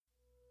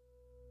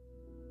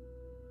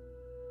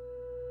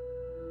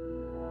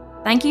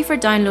Thank you for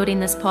downloading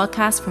this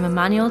podcast from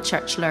Emmanuel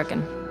Church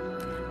Lurgan.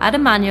 At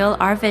Emmanuel,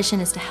 our vision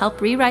is to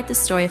help rewrite the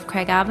story of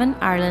Craigavon,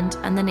 Ireland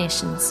and the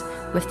nations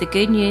with the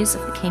good news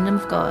of the Kingdom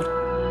of God.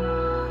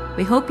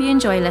 We hope you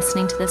enjoy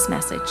listening to this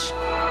message.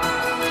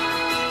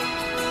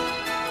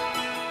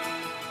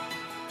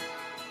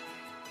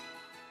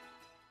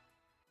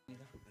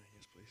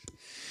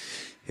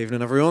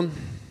 Evening, everyone.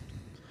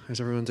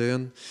 How's everyone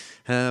doing?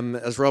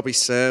 As Robbie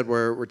said,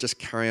 we're just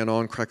cracking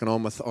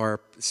on with our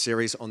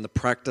series on the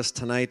practice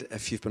tonight.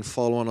 If you've been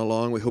following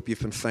along, we hope you've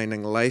been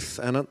finding life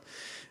in it.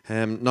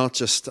 Not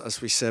just,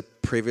 as we said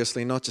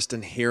previously, not just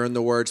in hearing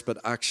the words, but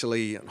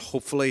actually, and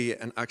hopefully,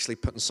 and actually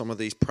putting some of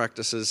these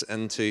practices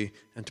into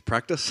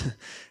practice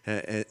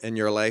in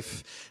your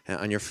life,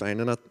 and you're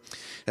finding it.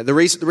 The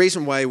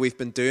reason why we've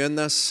been doing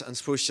this, and I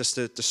suppose just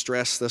to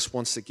stress this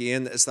once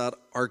again, is that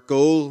our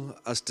goal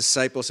as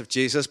disciples of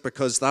Jesus,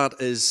 because that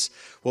is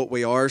what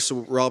we are. So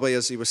Robbie,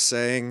 as he was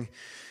saying,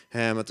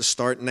 at the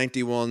start,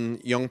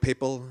 91 young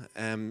people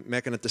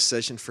making a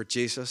decision for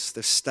Jesus.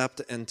 They've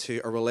stepped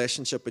into a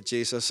relationship with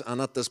Jesus,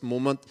 and at this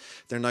moment,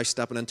 they're now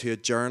stepping into a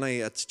journey.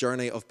 It's a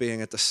journey of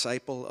being a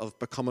disciple, of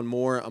becoming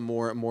more and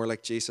more and more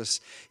like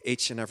Jesus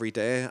each and every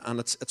day. And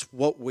it's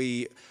what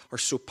we are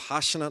so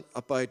passionate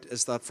about,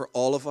 is that for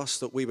all of us,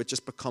 that we would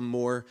just become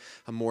more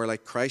and more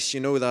like Christ. You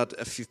know that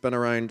if you've been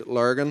around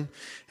Lurgan,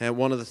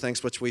 one of the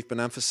things which we've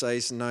been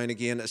emphasizing now and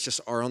again is just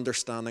our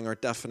understanding, our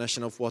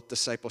definition of what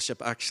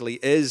discipleship actually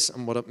is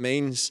and what it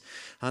means,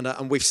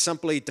 and we've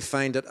simply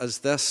defined it as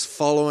this: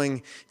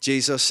 following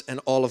Jesus in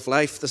all of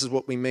life. This is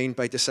what we mean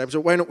by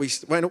discipleship. Why don't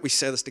we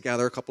say this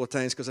together a couple of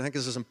times, because I think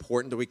this is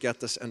important that we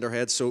get this in our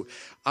heads. So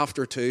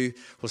after two,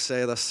 we'll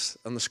say this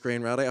on the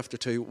screen. Ready? After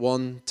two.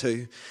 1,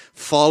 2.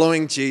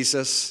 Following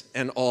Jesus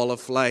in all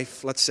of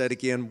life. Let's say it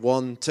again.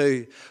 1,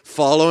 2.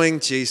 Following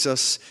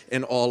Jesus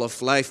in all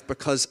of life.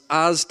 Because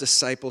as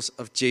disciples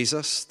of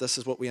Jesus, this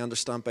is what we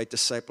understand by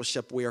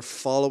discipleship. We are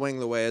following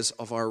the ways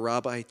of our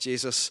Rabbi,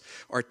 Jesus,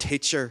 our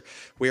teacher.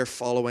 We are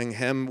following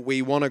him.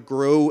 We want to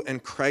grow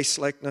in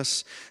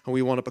Christ-likeness, and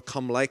we want to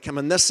become like him.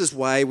 And this is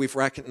why we've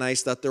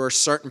recognized that there are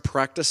certain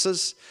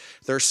practices,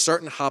 there are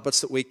certain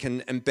habits that we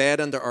can embed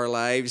into our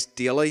lives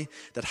daily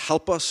that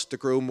help us to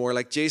grow more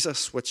like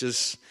Jesus, which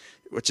is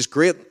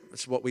great.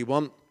 It's what we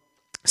want.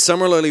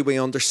 Similarly, we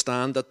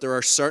understand that there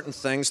are certain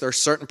things, there are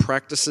certain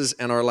practices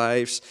in our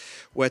lives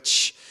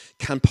which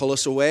can pull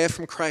us away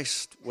from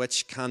Christ,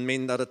 which can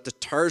mean that it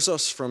deters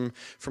us from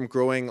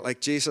growing like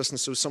Jesus. And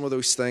so some of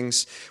those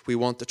things we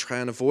want to try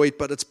and avoid.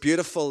 But it's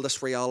beautiful,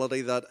 this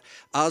reality, that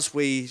as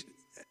we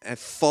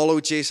follow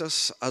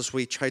Jesus, as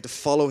we try to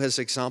follow his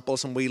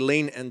examples and we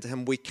lean into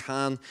him, we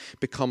can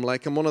become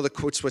like him. One of the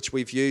quotes which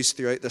we've used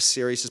throughout this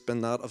series has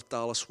been that of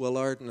Dallas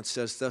Willard, and it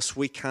says this: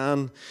 we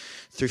can,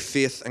 through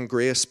faith and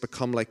grace,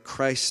 become like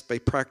Christ by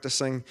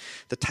practicing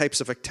the types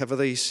of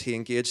activities he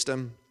engaged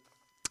in,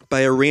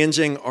 by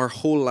arranging our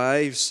whole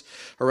lives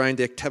around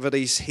the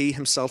activities he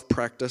himself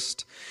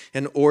practiced,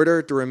 in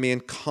order to remain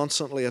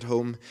constantly at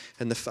home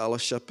in the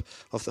fellowship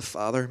of the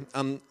Father.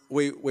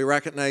 We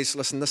recognize,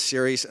 listen, this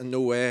series in no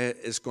way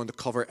is going to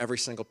cover every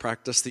single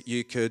practice that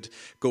you could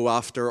go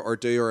after or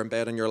do or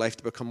embed in your life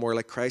to become more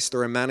like Christ.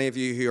 There are many of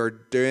you who are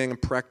doing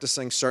and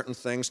practicing certain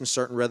things and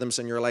certain rhythms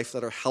in your life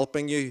that are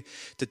helping you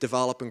to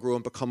develop and grow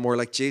and become more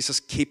like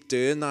Jesus. Keep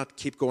doing that.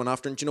 Keep going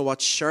after it. And do you know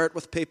what? Share it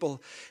with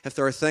people. If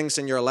there are things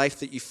in your life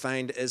that you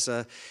find is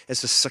a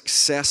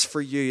success for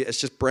you, it's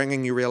just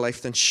bringing you real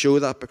life, then show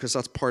that, because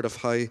that's part of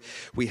how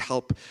we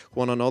help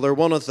one another.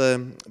 One of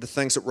the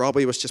things that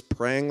Robbie was just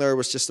praying there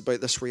was just about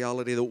this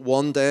reality that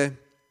one day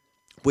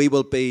we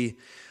will be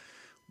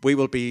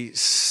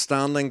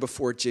standing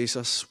before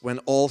Jesus, when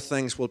all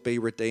things will be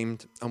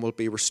redeemed and will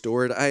be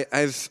restored.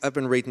 I've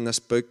been reading this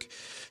book,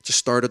 just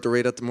started to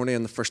read it, I'm only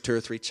in the first 2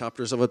 or 3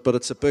 chapters of it, but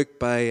it's a book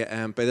by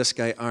this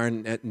guy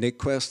Aaron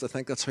Nyquist, I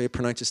think that's how you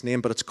pronounce his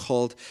name, but it's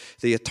called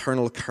The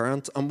Eternal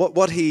Current. And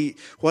what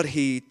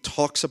he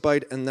talks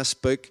about in this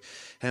book,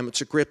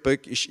 it's a great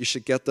book, you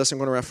should get this. I'm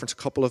going to reference a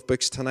couple of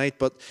books tonight,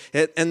 but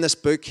in this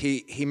book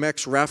he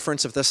makes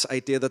reference of this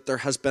idea that there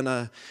has been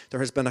a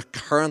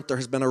current, there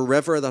has been a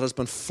river that has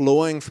been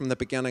flowing from the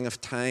beginning of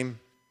time,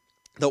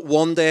 that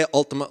one day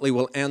ultimately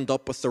will end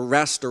up with the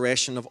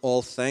restoration of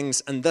all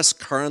things. And this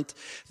current,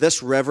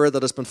 this river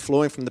that has been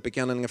flowing from the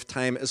beginning of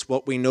time, is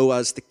what we know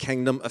as the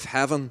kingdom of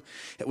heaven.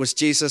 It was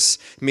Jesus'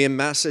 main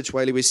message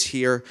while he was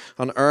here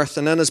on earth.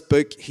 And in his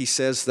book, he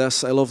says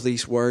this, I love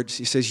these words.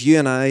 He says, you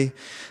and I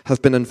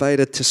have been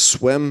invited to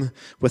swim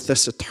with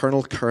this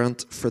eternal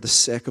current for the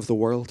sake of the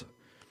world.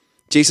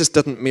 Jesus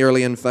didn't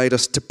merely invite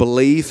us to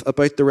believe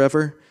about the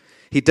river.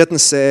 He didn't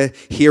say,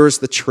 here is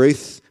the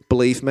truth,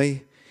 believe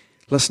me.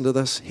 Listen to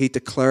this. He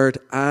declared,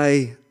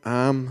 I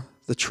am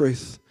the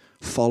truth.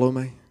 Follow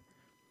me.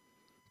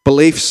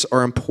 Beliefs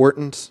are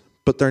important,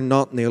 but they're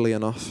not nearly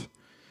enough.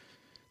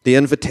 The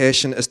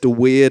invitation is to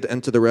wade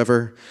into the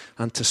river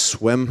and to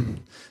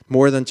swim.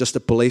 More than just a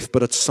belief,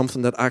 but it's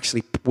something that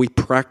actually we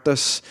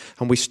practice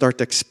and we start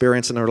to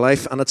experience in our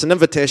life. And it's an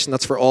invitation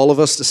that's for all of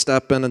us to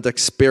step in and to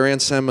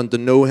experience him and to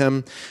know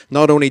him.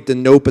 Not only to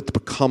know, but to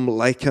become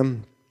like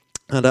him.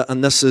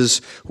 And this is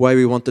why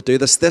we want to do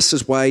this. This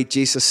is why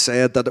Jesus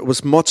said that it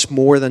was much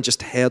more than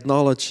just head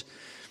knowledge.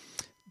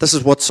 This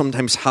is what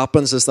sometimes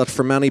happens, is that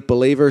for many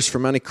believers, for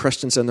many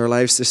Christians in their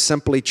lives,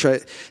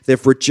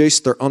 they've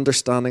reduced their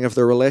understanding of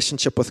their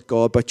relationship with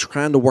God by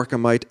trying to work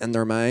him out in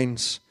their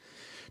minds,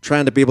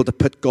 trying to be able to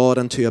put God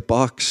into a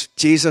box.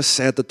 Jesus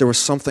said that there was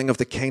something of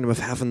the kingdom of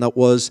heaven that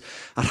was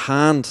at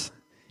hand.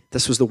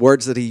 This was the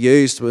words that he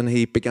used when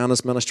he began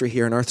his ministry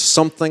here on earth.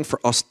 Something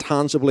for us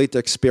tangibly to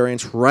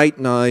experience right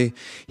now,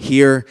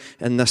 here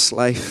in this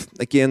life.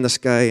 Again, this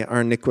guy,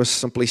 Aaron Niquist,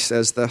 simply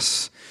says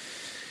this.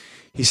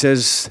 He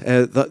says,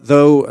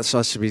 though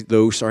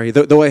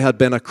I had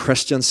been a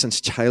Christian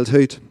since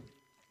childhood,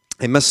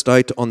 I missed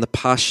out on the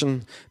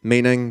passion,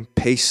 meaning,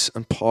 peace,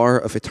 and power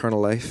of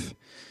eternal life.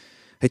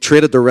 I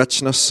traded the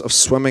richness of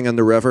swimming in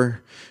the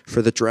river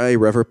for the dry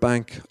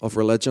riverbank of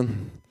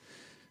religion.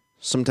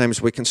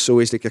 Sometimes we can so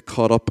easily get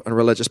caught up in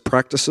religious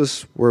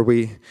practices where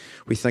we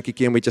think,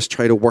 again, we just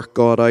try to work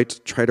God out,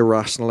 try to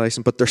rationalize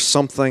him, but there's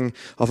something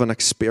of an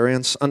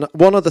experience. And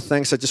one of the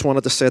things I just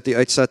wanted to say at the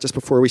outset, just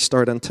before we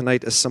start in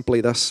tonight, is simply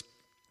this.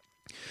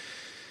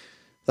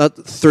 That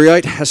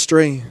throughout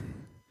history,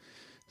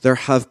 there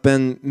have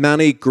been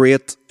many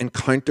great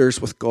encounters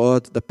with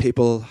God that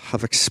people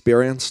have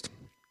experienced.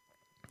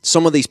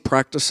 Some of these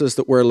practices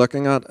that we're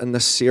looking at in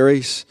this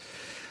series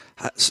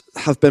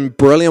have been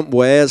brilliant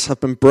ways, have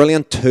been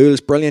brilliant tools,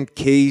 brilliant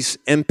keys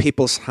in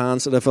people's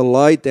hands that have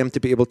allowed them to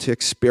be able to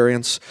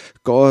experience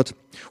God.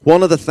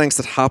 One of the things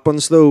that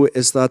happens, though,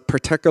 is that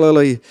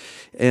particularly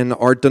in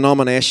our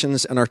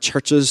denominations, in our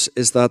churches,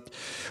 is that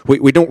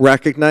we don't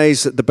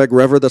recognize the big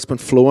river that's been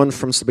flowing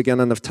from the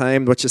beginning of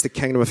time, which is the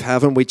kingdom of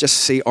heaven. We just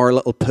see our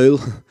little pool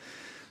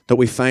that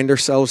we find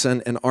ourselves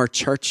in our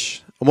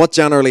church. And what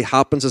generally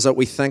happens is that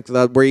we think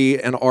that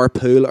we in our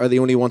pool are the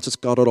only ones that's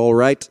got it all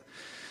right.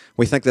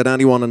 We think that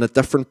anyone in a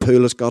different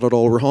pool has got it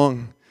all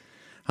wrong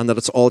and that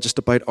it's all just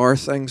about our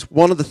things.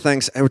 One of the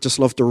things I would just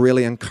love to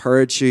really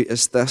encourage you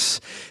is this,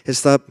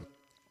 is that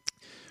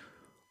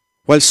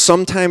while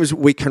sometimes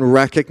we can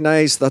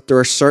recognize that there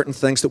are certain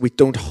things that we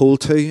don't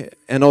hold to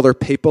in other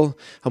people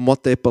and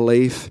what they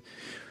believe,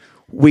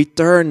 we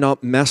dare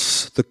not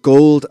miss the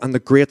gold and the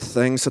great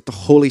things that the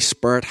Holy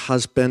Spirit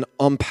has been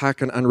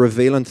unpacking and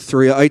revealing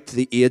throughout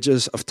the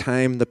ages of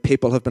time that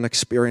people have been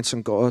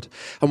experiencing God.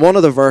 And one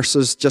of the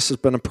verses just has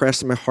been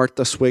impressed in my heart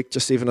this week,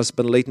 just even as it's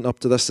been leading up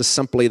to this, is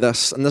simply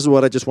this. And this is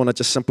what I just want to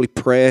just simply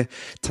pray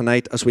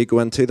tonight as we go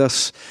into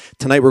this.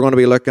 Tonight we're going to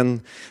be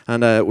looking,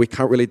 and we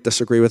can't really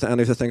disagree with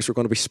any of the things we're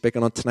going to be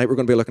speaking on. Tonight we're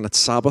going to be looking at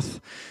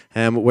Sabbath,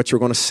 which we're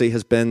going to see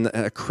has been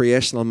a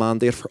creational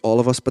mandate for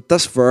all of us. But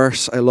this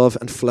verse I love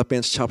in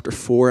Philippians chapter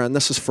 4, and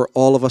this is for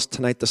all of us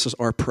tonight. This is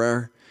our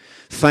prayer.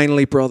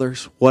 Finally,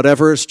 brothers,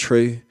 whatever is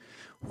true,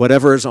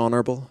 whatever is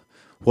honorable,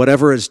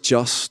 whatever is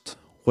just,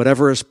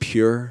 whatever is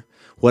pure,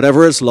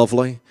 whatever is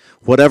lovely,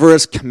 whatever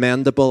is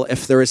commendable,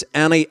 if there is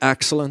any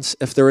excellence,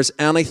 if there is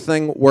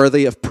anything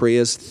worthy of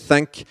praise,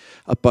 think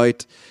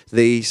about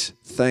these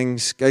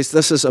things. Guys,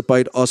 this is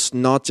about us,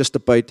 not just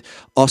about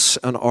us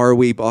and our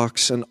wee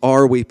box and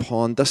our wee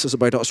pond. This is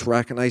about us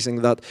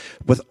recognizing that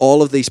with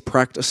all of these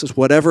practices,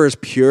 whatever is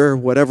pure,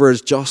 whatever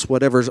is just,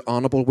 whatever is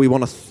honorable, we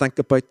want to think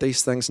about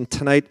these things. And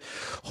tonight,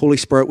 Holy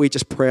Spirit, we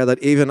just pray that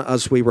even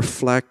as we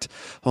reflect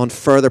on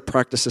further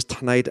practices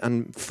tonight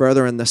and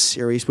further in this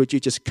series, would you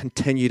just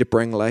continue to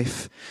bring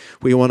life?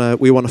 We want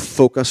to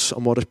focus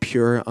on what is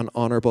pure and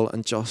honorable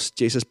and just.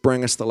 Jesus,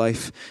 bring us the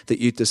life that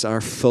you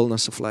desire,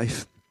 fullness of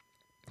life.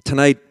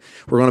 Tonight,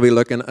 we're going to be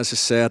looking, as I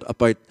said,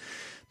 about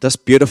this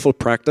beautiful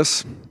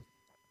practice,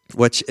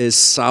 which is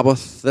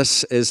Sabbath.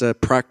 This is a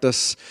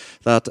practice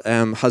that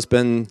has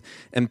been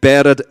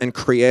embedded in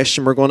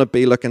creation. We're going to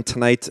be looking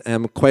tonight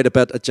quite a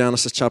bit at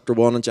Genesis chapter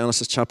 1 and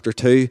Genesis chapter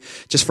 2,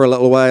 just for a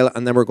little while,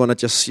 and then we're going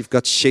to you've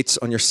got sheets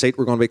on your seat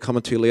we're going to be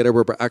coming to later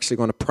where we're actually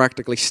going to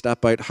practically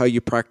step out how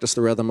you practice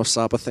the rhythm of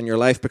Sabbath in your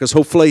life, because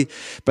hopefully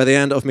by the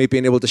end of me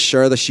being able to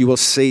share this, you will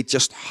see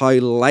just how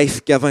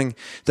life-giving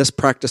this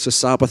practice of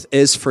Sabbath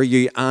is for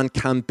you and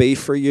can be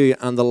for you,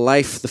 and the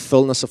life, the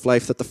fullness of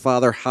life that the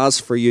Father has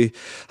for you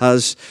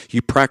as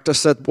you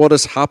practice it. What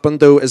has happened,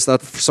 though, is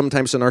that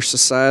sometimes in our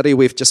society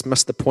we've just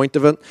missed the point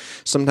of it.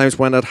 Sometimes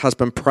when it has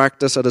been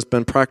practiced, it has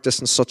been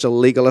practiced in such a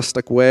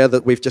legalistic way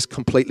that we've just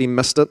completely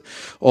missed it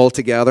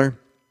altogether.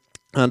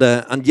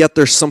 And yet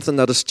there's something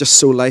that is just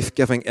so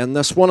life-giving in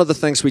this. One of the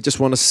things we just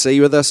want to see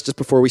with this, just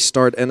before we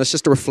start in, is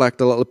just to reflect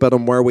a little bit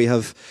on where we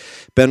have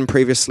been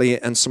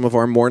previously in some of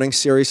our morning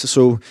series.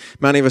 So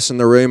many of us in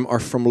the room are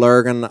from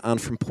Lurgan and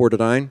from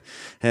Portadown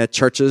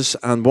churches,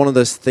 and one of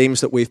the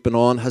themes that we've been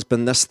on has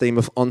been this theme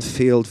of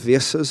unfilled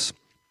vases.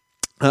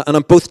 And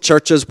in both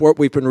churches, what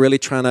we've been really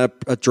trying to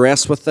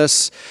address with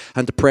this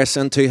and to press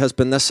into has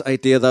been this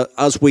idea that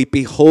as we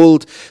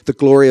behold the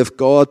glory of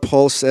God,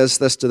 Paul says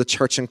this to the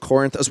church in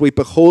Corinth, as we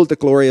behold the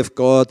glory of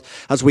God,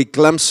 as we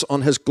glimpse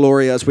on his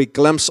glory, as we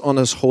glimpse on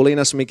his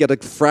holiness, and we get a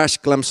fresh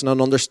glimpse and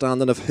an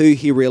understanding of who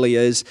he really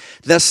is,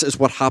 this is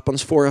what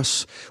happens for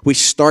us. We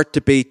start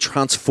to be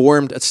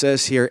transformed, it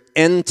says here,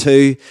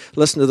 into,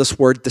 listen to this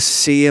word, the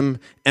same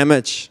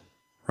image.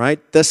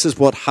 Right? This is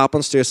what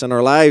happens to us in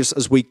our lives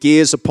as we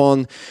gaze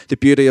upon the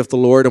beauty of the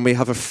Lord and we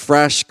have a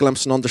fresh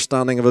glimpse and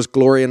understanding of his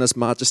glory and his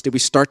majesty. We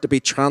start to be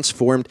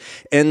transformed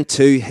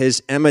into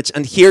his image.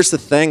 And here's the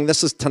thing.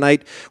 This is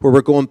tonight where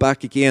we're going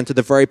back again to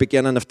the very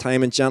beginning of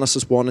time in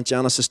Genesis 1 and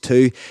Genesis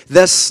 2.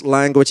 This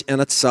language in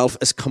itself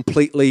is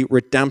completely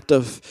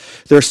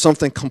redemptive. There's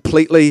something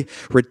completely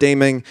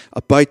redeeming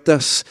about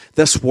this.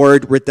 This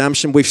word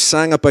redemption. We've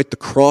sang about the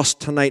cross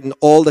tonight and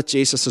all that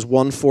Jesus has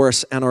won for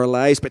us in our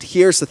lives. But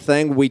here's the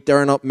thing we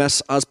dare not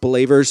miss as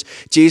believers.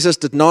 Jesus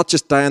did not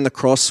just die on the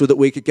cross so that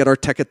we could get our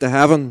ticket to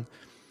heaven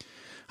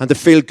and to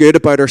feel good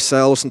about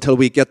ourselves until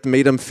we get to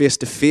meet him face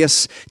to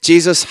face.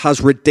 Jesus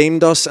has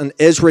redeemed us and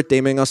is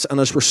redeeming us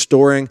and is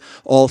restoring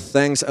all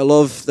things. I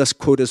love this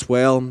quote as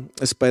well.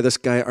 It's by this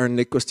guy, Aaron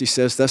Nyquist. He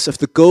says this: if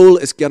the goal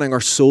is getting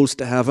our souls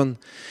to heaven,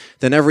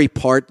 then every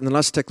part, and then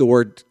let's take the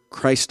word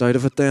Christ out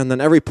of it then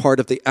every part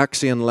of the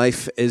Axian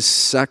life is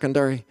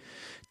secondary.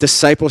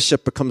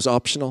 Discipleship becomes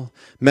optional.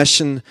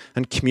 Mission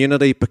and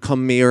community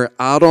become mere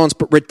add-ons.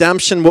 But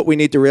redemption, what we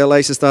need to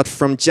realize is that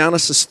from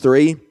Genesis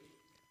 3,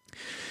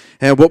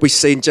 what we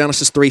see in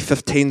Genesis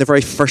 3:15, the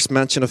very first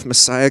mention of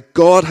Messiah,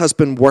 God has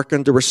been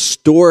working to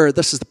restore,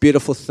 this is the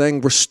beautiful thing,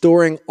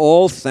 restoring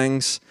all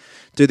things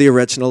to the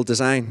original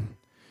design.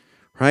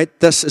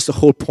 Right? This is the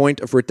whole point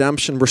of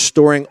redemption,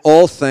 restoring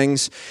all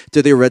things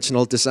to the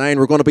original design.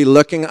 We're going to be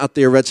looking at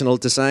the original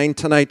design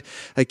tonight.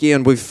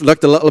 Again, we've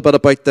looked a little bit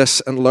about this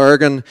in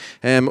Lurgan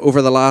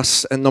over the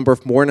last number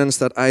of mornings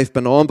that I've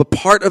been on. But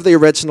part of the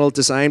original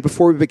design,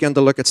 before we begin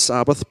to look at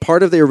Sabbath,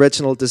 part of the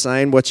original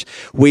design which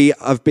we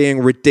are being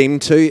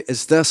redeemed to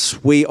is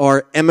this: we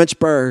are image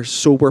bearers.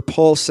 So where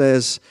Paul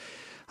says,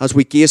 as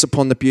we gaze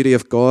upon the beauty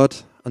of God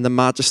and the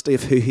majesty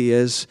of who he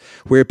is,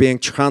 we're being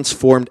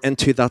transformed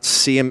into that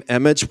same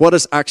image. What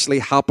is actually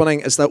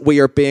happening is that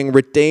we are being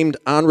redeemed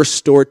and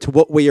restored to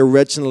what we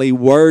originally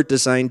were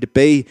designed to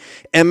be,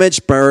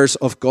 image bearers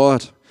of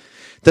God.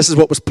 This is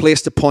what was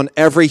placed upon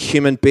every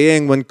human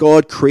being. When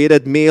God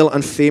created male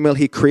and female,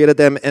 he created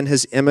them in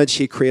his image.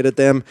 He created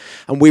them.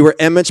 And we were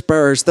image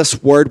bearers.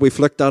 This word we've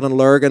looked at in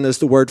Lurgan is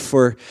the word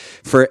for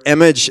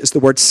image, is the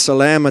word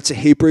salem. It's a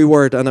Hebrew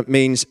word and it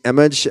means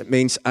image, it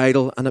means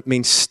idol, and it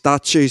means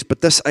statues.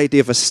 But this idea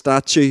of a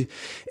statue,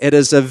 it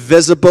is a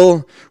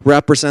visible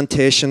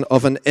representation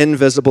of an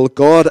invisible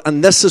God.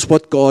 And this is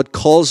what God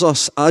calls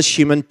us as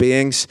human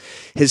beings,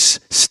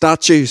 his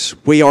statues.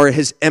 We are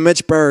his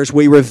image bearers.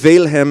 We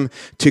reveal him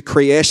to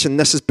creation.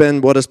 This has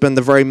been what has been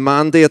the very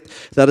mandate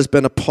that has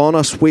been upon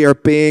us. We are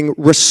being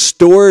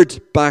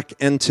restored back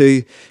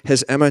into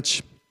his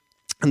image.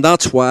 And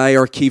that's why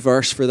our key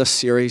verse for this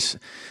series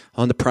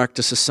on the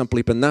practice has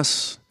simply been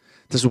this.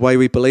 This is why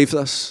we believe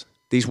this.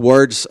 These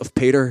words of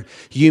Peter: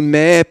 you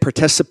may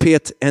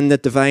participate in the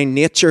divine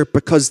nature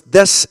because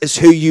this is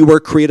who you were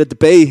created to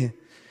be.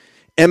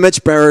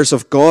 Image bearers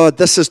of God.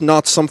 This is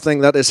not something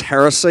that is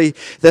heresy.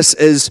 This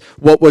is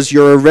what was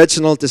your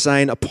original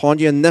design upon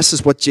you, and this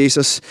is what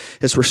Jesus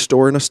is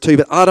restoring us to.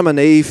 But Adam and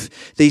Eve,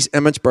 these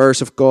image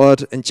bearers of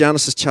God, in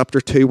Genesis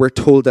chapter 2, we're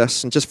told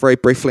this, and just very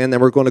briefly, and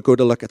then we're going to go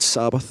to look at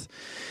Sabbath.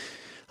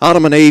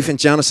 Adam and Eve in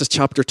Genesis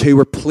chapter 2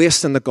 were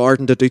placed in the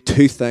garden to do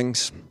two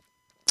things.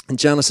 In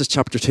Genesis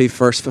chapter 2,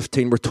 verse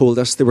 15, we're told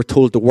this: they were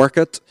told to work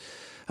it,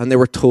 and they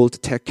were told to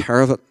take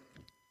care of it.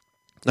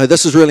 Now,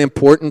 this is really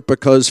important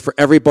because for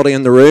everybody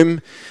in the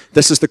room,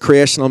 this is the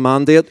creational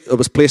mandate. It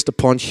was placed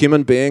upon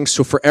human beings.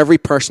 So for every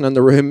person in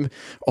the room,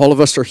 all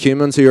of us are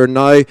humans who are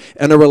now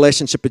in a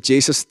relationship with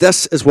Jesus.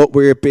 This is what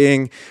we're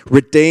being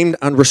redeemed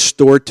and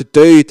restored to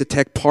do, to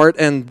take part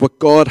in what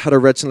God had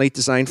originally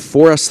designed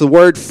for us. The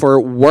word for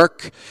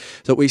work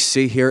that we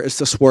see here is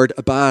this word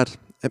abad.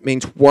 It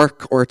means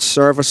work or it's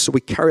service. So we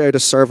carry out a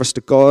service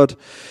to God,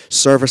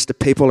 service to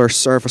people, or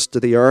service to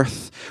the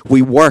earth.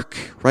 We work,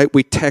 right?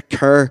 We take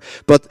care.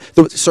 But,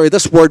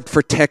 this word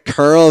for take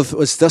care of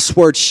was this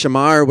word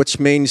shamar,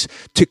 which means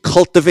to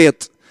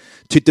cultivate,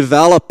 to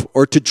develop,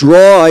 or to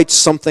draw out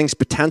something's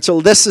potential.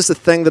 This is the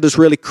thing that is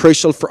really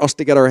crucial for us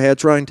to get our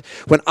heads around.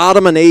 When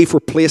Adam and Eve were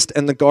placed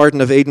in the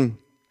Garden of Eden,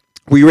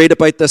 we read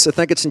about this, I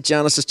think it's in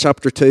Genesis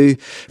chapter 2,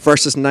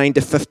 verses 9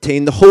 to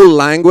 15. The whole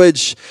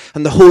language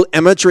and the whole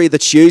imagery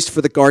that's used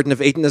for the Garden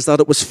of Eden is that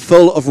it was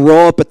full of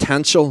raw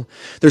potential.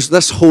 There's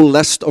this whole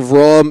list of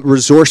raw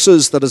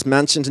resources that is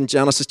mentioned in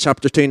Genesis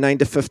chapter 2, 9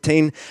 to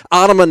 15.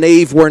 Adam and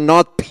Eve were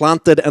not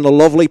planted in a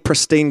lovely,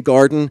 pristine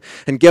garden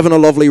and given a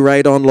lovely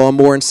ride-on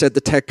lawnmower and said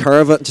to take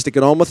care of it and just to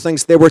get on with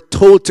things. They were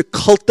told to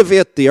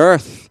cultivate the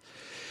earth.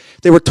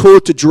 They were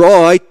told to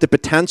draw out the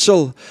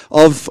potential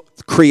of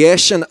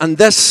creation, and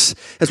this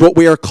is what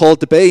we are called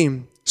to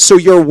be. So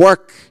your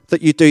work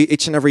that you do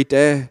each and every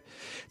day,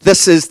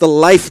 this is the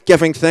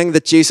life-giving thing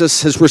that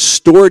Jesus has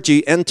restored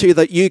you into,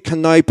 that you can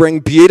now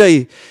bring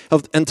beauty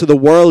into the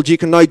world. You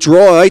can now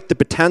draw out the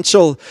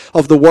potential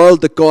of the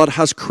world that God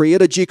has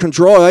created. You can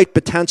draw out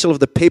potential of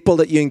the people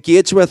that you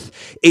engage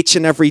with each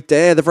and every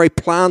day, the very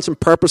plans and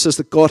purposes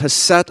that God has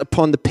set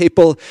upon the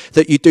people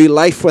that you do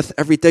life with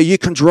every day. You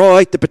can draw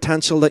out the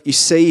potential that you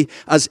see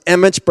as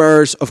image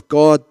bearers of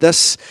God.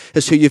 This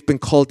is who you've been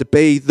called to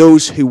be,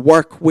 those who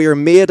work. We are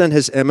made in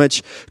his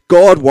image.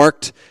 God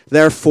worked,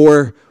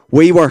 therefore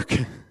we work.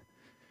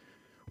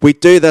 We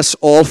do this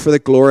all for the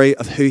glory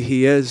of who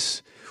he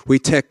is. We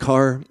take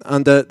care.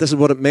 And this is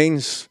what it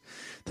means.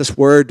 This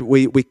word,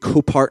 we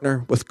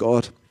co-partner with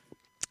God.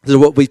 This is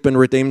what we've been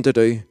redeemed to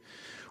do.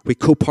 We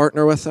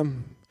co-partner with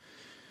him.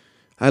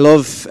 I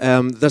love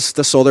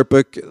this other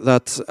book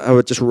that I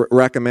would just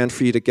recommend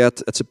for you to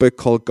get. It's a book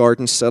called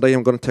Garden City.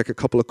 I'm going to take a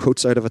couple of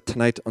quotes out of it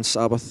tonight on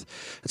Sabbath.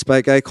 It's by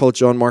a guy called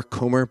John Mark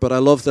Comer. But I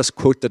love this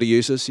quote that he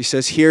uses. He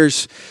says,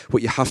 here's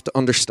what you have to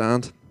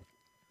understand.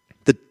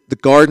 The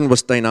garden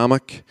was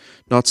dynamic,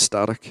 not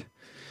static.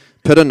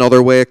 Put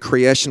another way,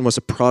 creation was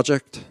a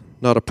project,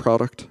 not a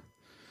product.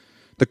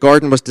 The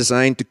garden was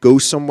designed to go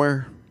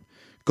somewhere.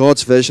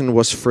 God's vision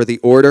was for the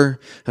order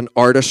and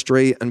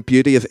artistry and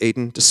beauty of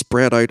Eden to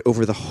spread out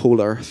over the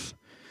whole earth.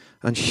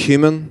 And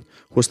human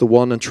was the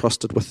one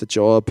entrusted with the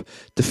job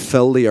to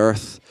fill the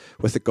earth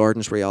with the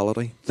garden's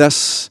reality.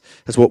 This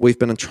is what we've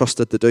been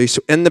entrusted to do.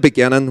 So in the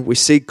beginning, we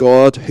see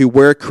God, who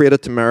we're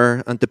created to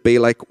mirror and to be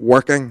like,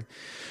 working.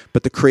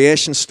 But the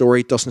creation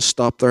story doesn't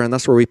stop there, and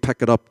that's where we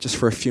pick it up just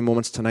for a few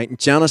moments tonight. In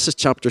Genesis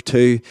chapter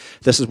 2,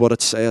 this is what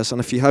it says. And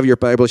if you have your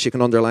Bibles, you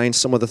can underline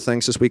some of the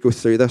things as we go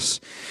through this.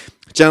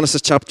 Genesis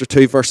chapter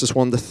 2, verses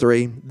 1 to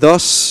 3.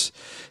 Thus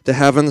the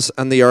heavens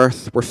and the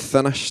earth were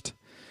finished,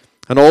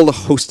 and all the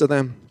host of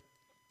them.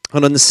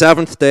 And on the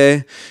seventh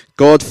day,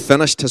 God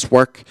finished his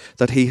work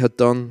that he had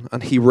done,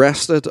 and he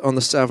rested on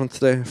the seventh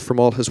day from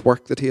all his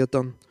work that he had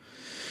done.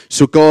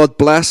 So God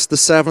blessed the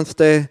seventh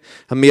day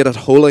and made it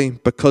holy,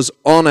 because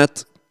on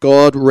it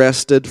God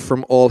rested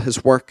from all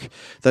his work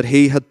that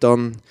he had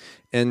done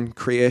in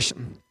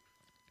creation.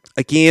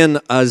 Again,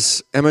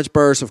 as image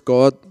bearers of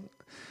God,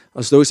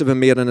 as those who have been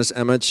made in his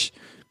image,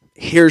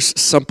 here's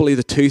simply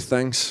the two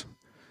things.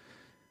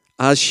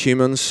 As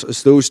humans,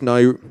 as those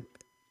now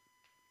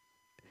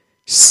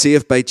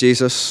saved by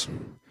Jesus,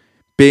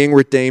 being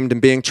redeemed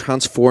and being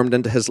transformed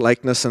into his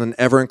likeness in an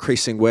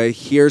ever-increasing way,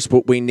 here's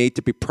what we need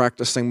to be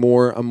practicing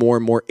more and more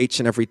and more each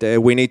and every day.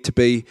 We need to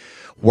be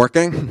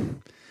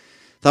working.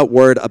 That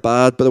word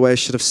abad, by the way, I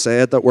should have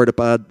said, that word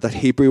abad, that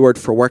Hebrew word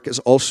for work, is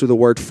also the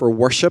word for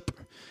worship.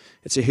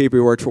 It's a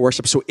Hebrew word for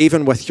worship. So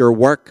even with your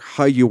work,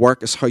 how you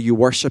work is how you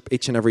worship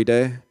each and every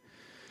day.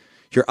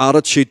 Your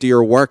attitude to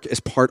your work is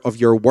part of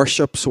your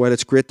worship. So while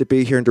it's great to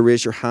be here and to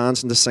raise your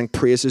hands and to sing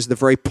praises, the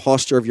very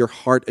posture of your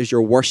heart is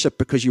your worship,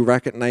 because you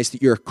recognize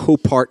that you're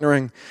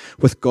co-partnering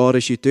with God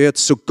as you do it.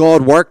 So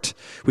God worked.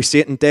 We see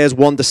it in days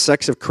 1 to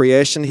 6 of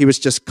creation. He was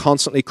just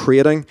constantly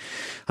creating.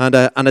 And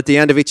at the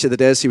end of each of the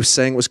days, he was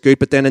saying it was good.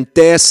 But then in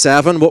day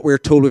 7, what we were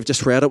told, we've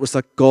just read it, was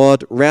that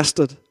God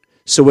rested.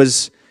 So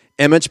as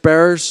image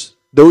bearers,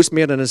 those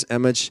made in his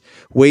image,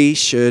 we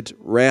should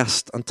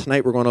rest. And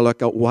tonight we're going to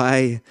look at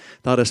why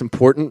that is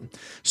important.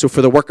 So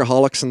for the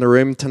workaholics in the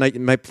room tonight,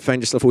 you might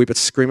find yourself a wee bit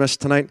squeamish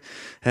tonight.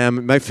 You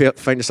might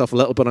find yourself a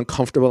little bit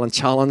uncomfortable and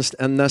challenged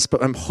in this,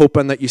 but I'm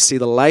hoping that you see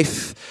the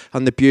life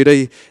and the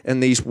beauty in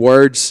these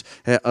words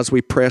as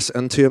we press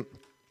into it.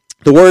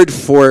 The word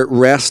for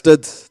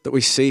rested that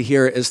we see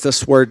here is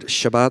this word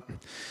Shabbat.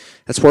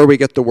 It's where we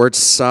get the word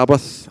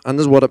Sabbath, and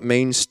this is what it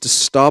means: to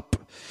stop,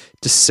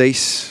 to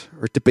cease,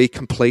 or to be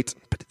complete.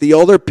 But the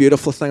other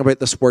beautiful thing about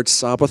this word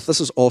Sabbath,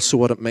 this is also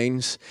what it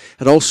means.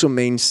 It also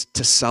means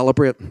to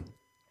celebrate.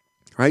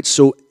 Right?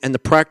 So in the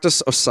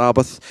practice of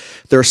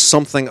Sabbath, there's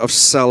something of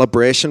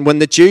celebration. When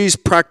the Jews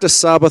practiced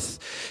Sabbath,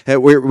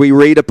 we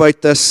read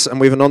about this and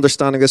we have an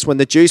understanding of this. When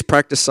the Jews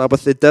practiced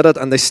Sabbath, they did it,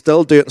 and they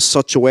still do it in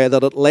such a way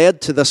that it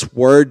led to this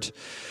word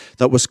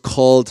that was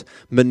called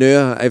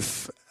manure.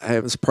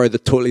 It's probably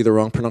totally the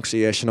wrong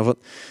pronunciation of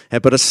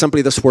it, but it's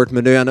simply this word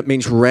manure, and it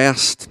means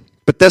rest.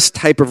 But this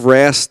type of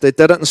rest, they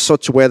did it in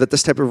such a way that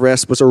this type of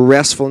rest was a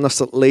restfulness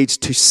that leads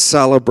to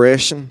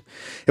celebration.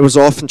 It was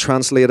often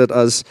translated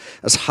as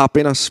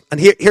happiness. And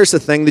here's the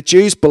thing: the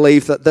Jews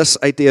believed that this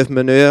idea of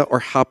manure, or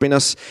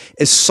happiness,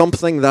 is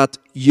something that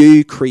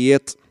you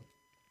create.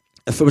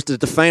 If I was to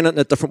define it in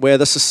a different way,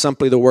 this is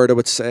simply the word I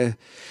would say.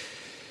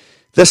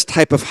 This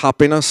type of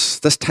happiness,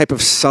 this type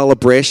of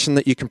celebration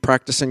that you can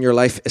practice in your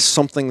life is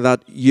something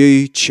that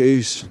you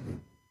choose.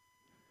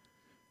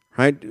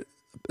 Right?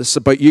 It's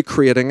about you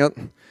creating it,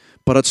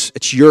 but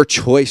it's your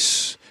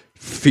choice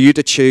for you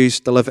to choose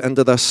to live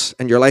into this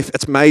in your life.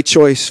 It's my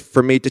choice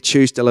for me to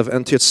choose to live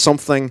into it. It's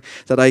something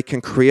that I can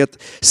create.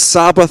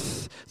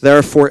 Sabbath,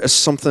 therefore, is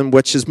something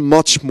which is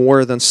much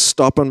more than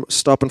stopping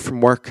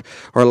from work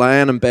or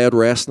lying in bed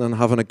resting and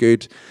having a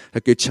good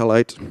chill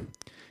out.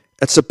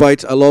 It's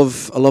about, I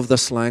love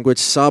this language.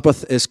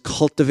 Sabbath is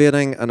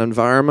cultivating an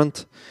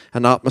environment,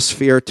 an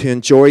atmosphere to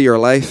enjoy your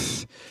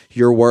life,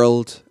 your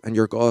world, and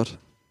your God.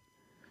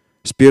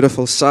 It's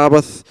beautiful.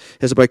 Sabbath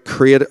is about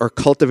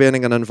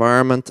cultivating an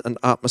environment, an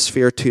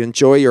atmosphere to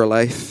enjoy your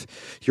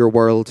life, your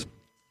world,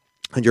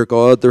 and your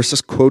God. There's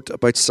this quote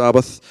about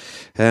Sabbath,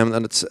 and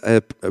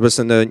it was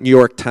in the New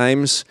York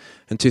Times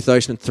in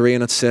 2003,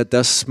 and it said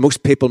this: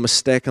 most people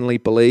mistakenly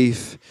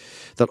believe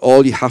that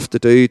all you have to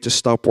do to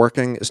stop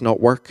working is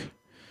not work.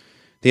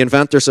 The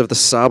inventors of the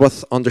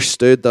Sabbath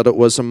understood that it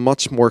was a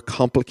much more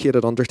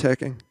complicated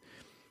undertaking.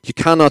 You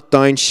cannot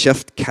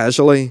downshift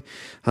casually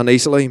and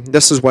easily.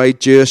 This is why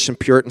Jewish and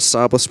Puritan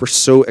Sabbaths were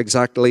so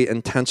exactly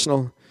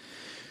intentional.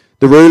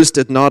 The rules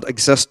did not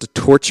exist to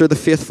torture the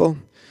faithful.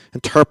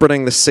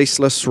 Interpreting the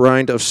ceaseless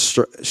round of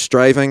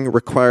striving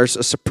requires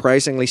a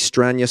surprisingly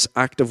strenuous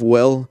act of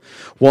will,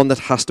 one that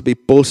has to be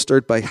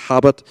bolstered by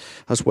habit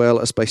as well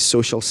as by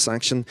social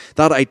sanction.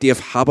 That idea of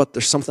habit,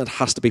 there's something that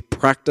has to be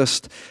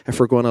practiced if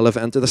we're going to live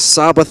into the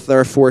Sabbath.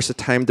 Therefore, is a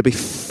time to be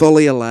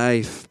fully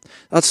alive.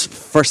 That's the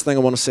first thing I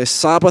want to say.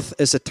 Sabbath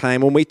is a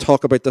time, when we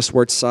talk about this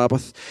word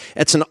Sabbath,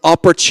 it's an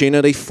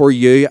opportunity for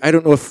you. I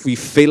don't know if we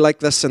feel like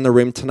this in the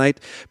room tonight,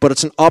 but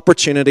it's an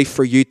opportunity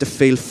for you to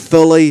feel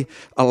fully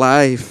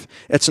alive.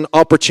 It's an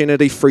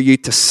opportunity for you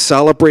to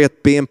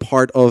celebrate being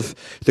part of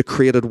the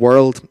created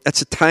world.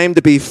 It's a time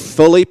to be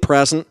fully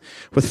present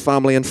with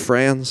family and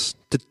friends,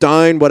 to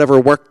down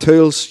whatever work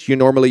tools you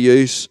normally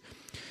use.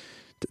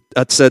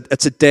 It's a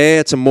day,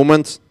 it's a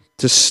moment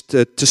to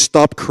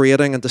stop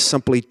creating and to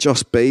simply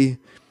just be.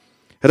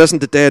 It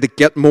isn't a day to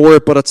get more,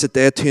 but it's a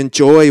day to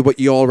enjoy what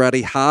you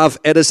already have.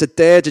 It is a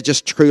day to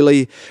just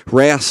truly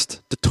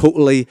rest, to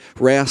totally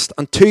rest.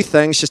 And two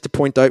things just to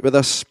point out with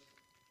this.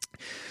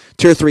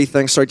 Two or three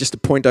things, just to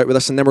point out with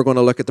us, and then we're going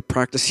to look at the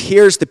practice.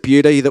 Here's the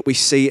beauty that we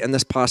see in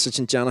this passage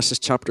in Genesis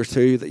chapter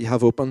 2 that you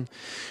have open.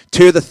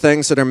 Two of the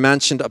things that are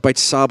mentioned about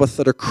Sabbath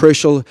that are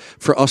crucial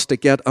for us to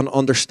get an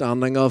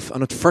understanding of.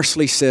 And it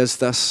firstly says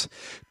this: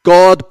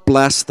 God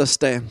blessed this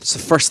day. It's the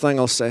first thing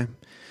I'll say.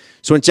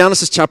 So in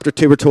Genesis chapter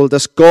 2, we're told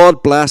this: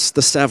 God blessed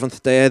the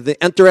seventh day. The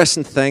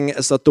interesting thing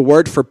is that the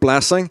word for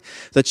blessing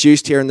that's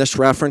used here in this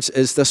reference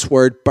is this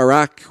word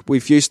barak.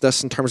 We've used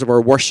this in terms of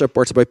our worship,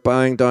 where it's about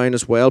bowing down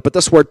as well. But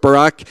this word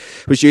barak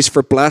was used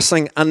for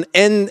blessing. And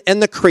in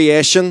the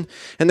creation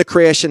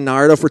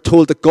narrative, we're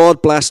told that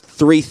God blessed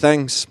three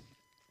things.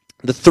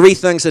 The three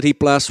things that he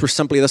blessed were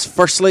simply this.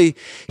 Firstly,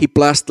 he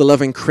blessed the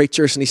living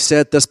creatures, and he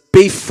said this: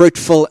 be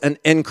fruitful and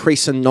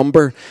increase in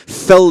number,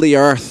 fill the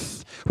earth.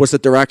 Was the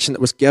direction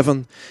that was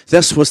given.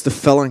 This was the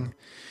filling.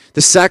 The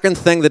second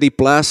thing that he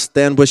blessed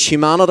then was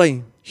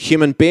humanity,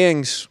 human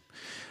beings.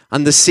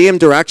 And the same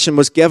direction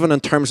was given in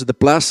terms of the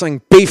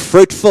blessing. Be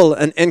fruitful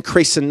and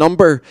increase in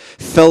number,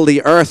 fill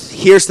the earth.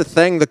 Here's the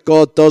thing that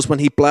God does when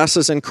he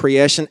blesses in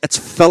creation. It's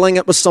filling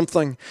it with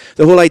something.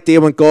 The whole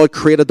idea when God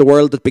created the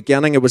world at the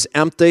beginning, it was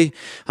empty.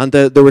 And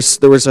there was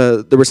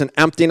an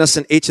emptiness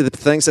in each of the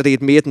things that he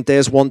had made in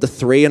days 1 to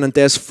 3. And in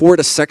days 4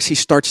 to 6, he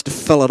starts to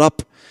fill it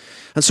up.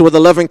 And so with the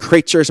living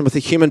creatures and with the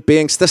human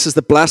beings, this is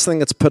the blessing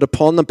that's put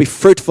upon them. Be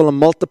fruitful and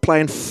multiply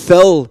and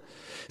fill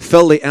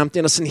the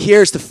emptiness. And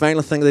here's the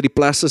final thing that he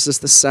blesses, is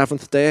the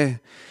seventh day.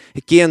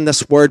 Again,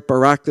 this word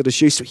barak that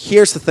is used. So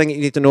here's the thing that you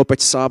need to know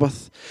about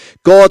Sabbath.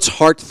 God's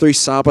heart through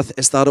Sabbath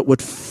is that it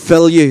would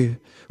fill you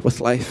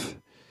with life.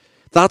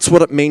 That's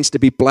what it means to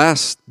be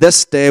blessed.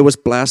 This day was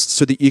blessed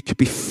so that you could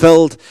be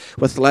filled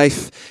with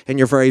life in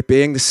your very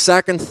being. The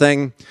second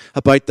thing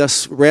about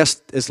this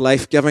rest is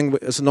life-giving,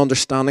 as an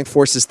understanding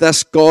for us, is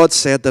this: God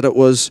said that it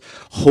was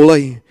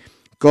holy.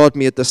 God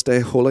made this day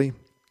holy.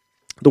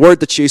 The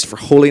word that's used for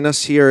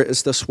holiness here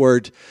is this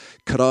word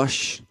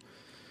kadosh.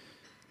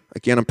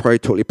 Again, I'm probably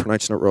totally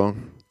pronouncing it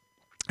wrong.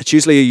 It's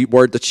usually a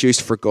word that's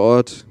used for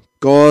God.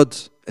 God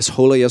is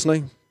holy, isn't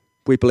he?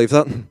 We believe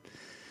that.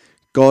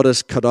 God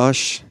is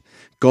kadosh.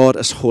 God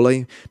is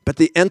holy. But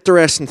the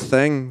interesting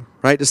thing,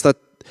 right, is that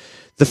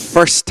the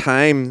first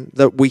time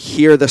that we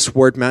hear this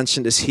word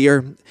mentioned is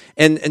here.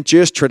 In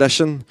Jewish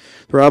tradition,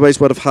 the rabbis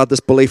would have had this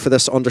belief or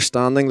this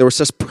understanding. There was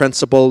this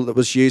principle that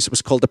was used. It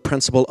was called the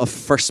principle of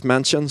first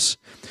mentions,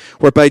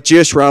 whereby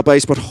Jewish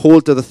rabbis would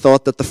hold to the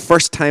thought that the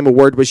first time a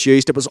word was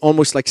used, it was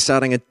almost like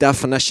setting a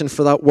definition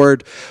for that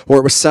word, or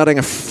it was setting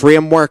a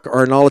framework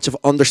or a knowledge of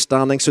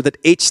understanding, so that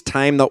each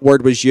time that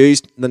word was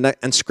used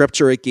in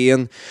Scripture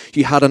again,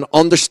 you had an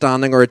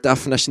understanding or a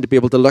definition to be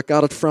able to look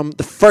at it from.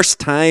 The first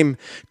time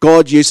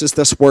God uses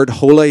this word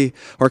holy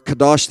or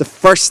kadosh, the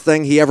first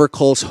thing he ever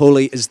calls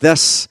holy is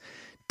this: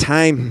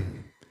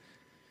 time.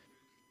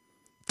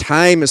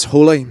 Time is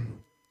holy.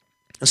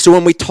 And so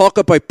when we talk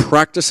about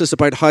practices,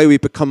 about how we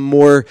become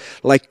more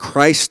like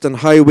Christ and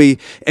how we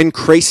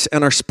increase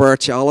in our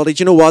spirituality,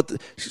 do you know what?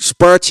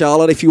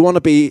 Spirituality, if you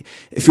want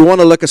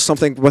to look at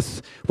something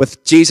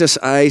with Jesus'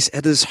 eyes,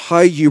 it is how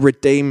you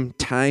redeem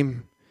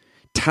time.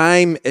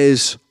 Time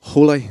is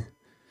holy.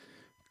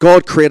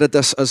 God created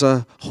this as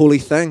a holy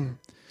thing.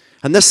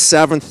 And this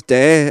seventh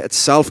day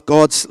itself,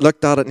 God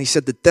looked at it and he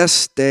said that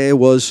this day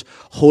was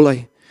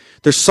holy.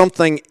 There's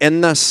something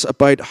in this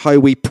about how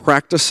we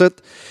practice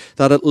it,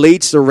 that it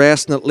leads to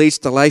rest and it leads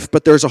to life,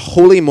 but there's a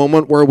holy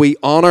moment where we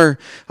honor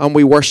and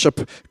we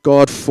worship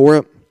God for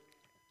it.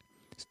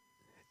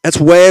 It's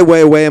way,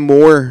 way, way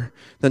more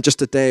than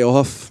just a day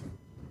off.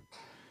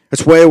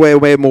 It's way, way,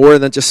 way more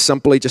than just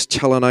simply just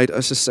chilling out,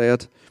 as I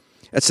said.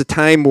 It's a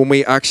time when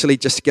we actually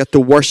just get to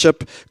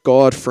worship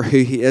God for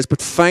who He is.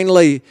 But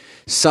finally,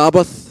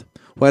 Sabbath,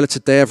 while it's a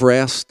day of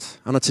rest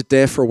and it's a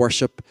day for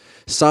worship,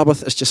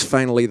 Sabbath is just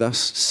finally this.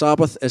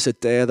 Sabbath is a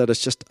day that is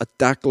just a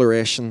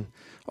declaration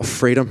of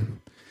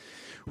freedom.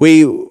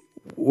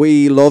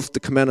 We love to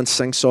come in and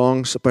sing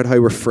songs about how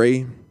we're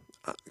free.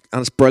 And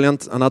it's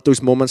brilliant. And at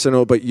those moments, I don't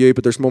know about you,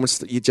 but there's moments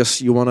that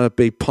you want to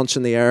be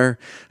punching the air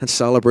and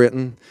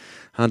celebrating.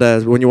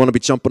 And when you want to be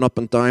jumping up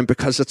and down,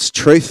 because it's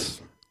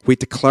truth. We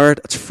declare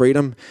it's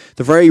freedom.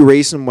 The very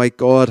reason why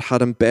God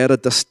had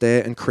embedded this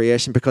day in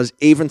creation, because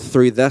even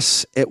through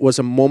this, it was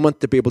a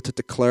moment to be able to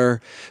declare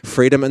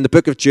freedom. In the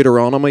book of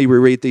Deuteronomy, we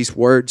read these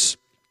words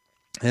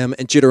in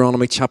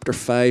Deuteronomy chapter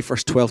 5,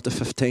 verse 12 to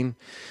 15.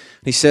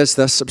 He says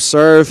this,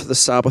 "Observe the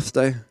Sabbath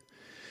day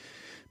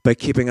by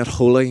keeping it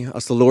holy,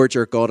 as the Lord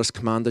your God has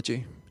commanded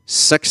you.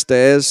 6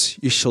 days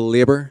you shall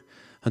labor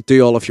and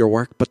do all of your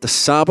work, but the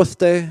Sabbath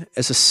day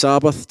is a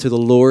Sabbath to the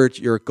Lord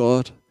your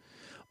God.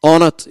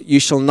 On it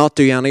you shall not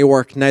do any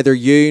work, neither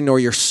you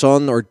nor your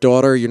son or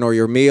daughter, nor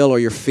your male or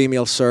your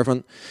female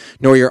servant,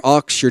 nor your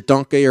ox, your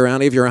donkey, or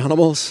any of your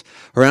animals,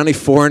 or any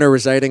foreigner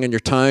residing in your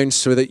towns,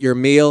 so that your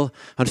male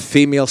and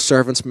female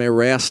servants may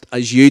rest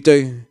as you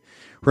do.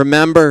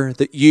 Remember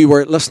that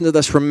listen to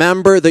this,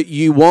 remember that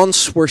you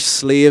once were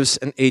slaves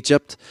in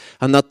Egypt,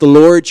 and that the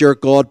Lord your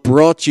God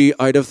brought you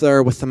out of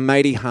there with a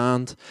mighty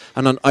hand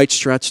and an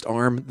outstretched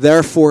arm.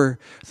 Therefore,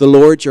 the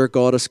Lord your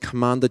God has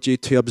commanded you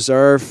to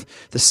observe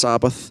the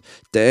Sabbath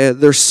day."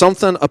 There's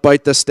something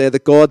about this day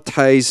that God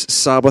ties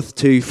Sabbath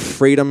to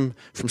freedom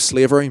from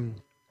slavery.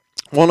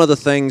 One of the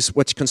things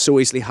which can so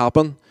easily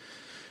happen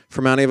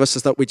for many of us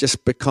is that we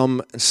just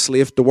become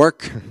enslaved to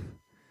work.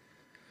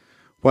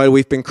 While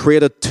we've been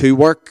created to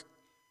work,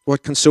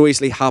 what can so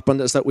easily happen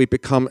is that we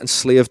become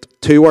enslaved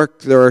to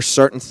work. There are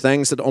certain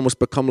things that almost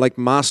become like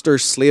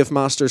masters, slave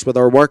masters with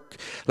our work,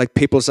 like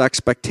people's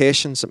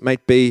expectations. It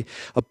might be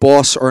a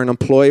boss or an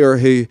employer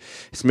who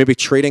is maybe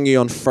treating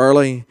you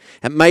unfairly.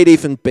 It might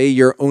even be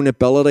your own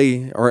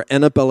ability or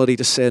inability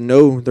to say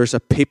no. There's a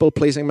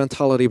people-pleasing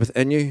mentality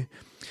within you.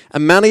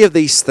 And many of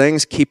these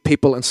things keep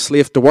people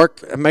enslaved to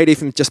work. It might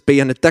even just be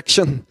an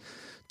addiction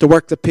to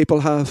work that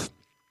people have.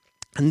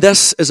 And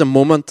this is a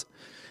moment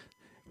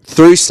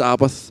through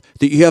Sabbath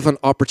that you have an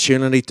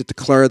opportunity to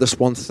declare this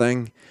one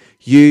thing: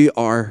 you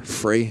are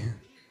free.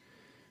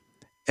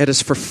 It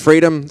is for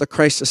freedom that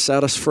Christ has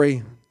set us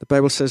free. The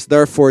Bible says,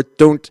 therefore,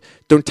 don't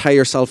tie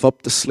yourself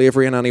up to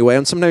slavery in any way.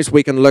 And sometimes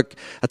we can look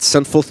at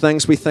sinful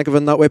things, we think of it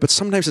in that way, but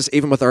sometimes it's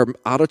even with our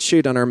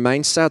attitude and our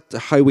mindset,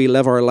 how we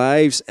live our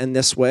lives in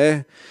this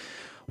way.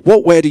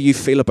 What way do you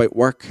feel about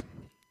work?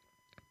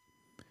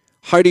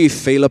 How do you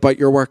feel about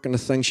your work and the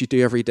things you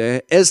do every day?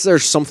 Is there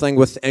something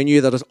within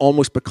you that it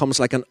almost becomes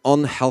like an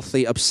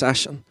unhealthy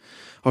obsession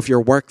of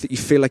your work that you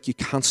feel like you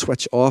can't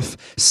switch off?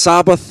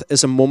 Sabbath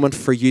is a moment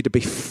for you to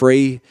be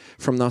free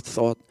from that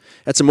thought.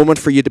 It's a moment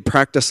for you to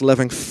practice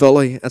living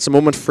fully. It's a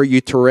moment for you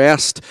to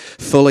rest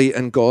fully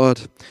in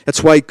God.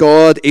 It's why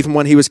God, even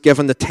when He was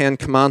given the 10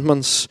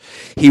 Commandments,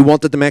 He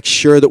wanted to make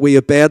sure that we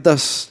obeyed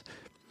this.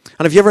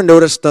 And have you ever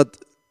noticed that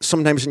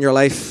sometimes in your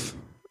life,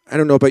 I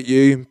don't know about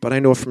you, but I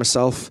know for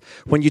myself,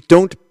 when you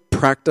don't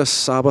practice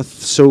Sabbath,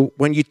 so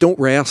when you don't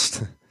rest,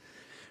 have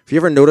you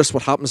ever noticed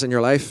what happens in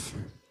your life?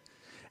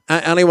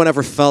 Anyone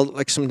ever felt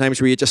like sometimes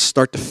where you just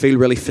start to feel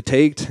really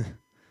fatigued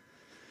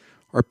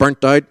or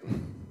burnt out,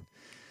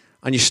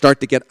 and you start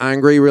to get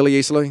angry really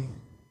easily?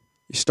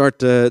 You start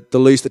to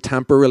lose the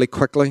temper really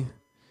quickly.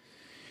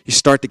 You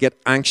start to get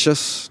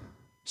anxious.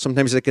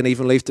 Sometimes it can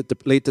even lead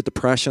to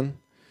depression.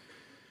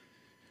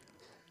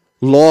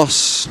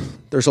 Loss.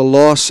 There's a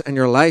loss in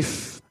your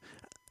life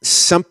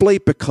simply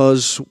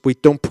because we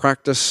don't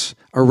practice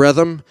a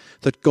rhythm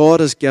that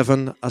God has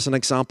given as an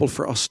example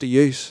for us to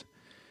use.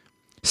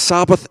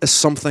 Sabbath is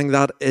something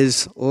that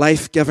is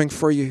life-giving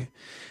for you.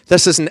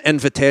 This is an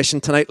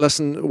invitation tonight.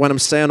 Listen, when I'm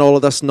saying all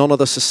of this, none of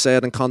this is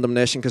said in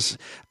condemnation, because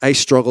I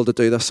struggle to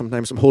do this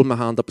sometimes. I'm holding my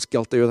hand up as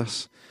guilty of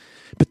this.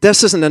 But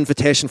this is an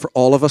invitation for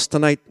all of us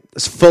tonight.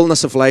 This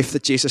fullness of life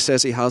that Jesus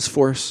says He has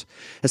for us.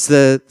 It's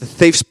the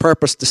thief's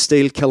purpose to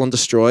steal, kill, and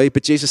destroy.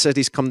 But Jesus said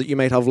He's come that you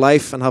might have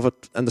life and have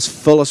it in this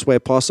fullest way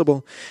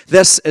possible.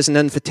 This is an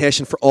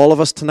invitation for all of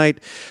us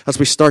tonight as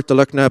we start to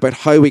look now about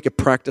how we could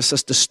practice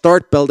this, to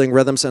start building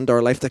rhythms into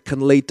our life that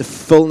can lead to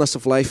fullness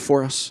of life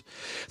for us,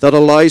 that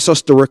allows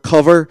us to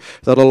recover,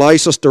 that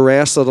allows us to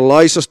rest, that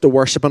allows us to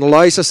worship, and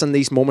allows us in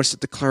these moments to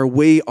declare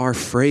we are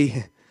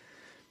free.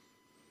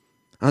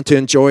 And to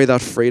enjoy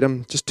that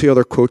freedom. Just 2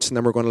 other quotes, and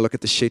then we're going to look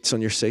at the sheets on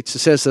your seats. It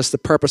says this: the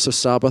purpose of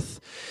Sabbath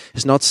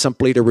is not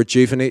simply to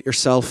rejuvenate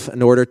yourself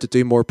in order to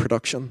do more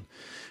production,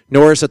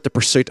 nor is it the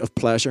pursuit of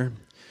pleasure.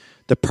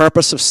 The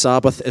purpose of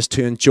Sabbath is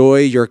to enjoy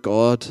your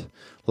God,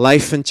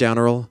 life in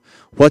general,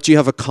 what you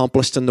have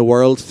accomplished in the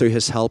world through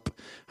his help,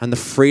 and the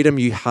freedom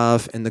you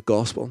have in the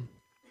gospel.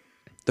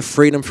 The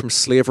freedom from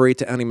slavery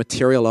to any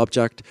material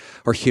object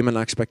or human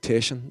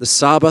expectation. The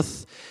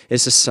Sabbath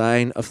is a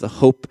sign of the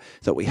hope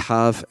that we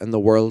have in the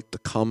world to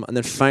come. And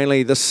then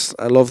finally,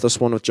 I love this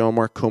one of John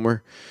Mark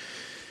Comer.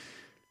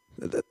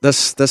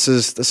 This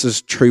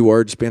is true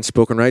words being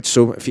spoken, right?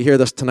 So if you hear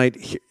this tonight,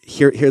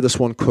 hear this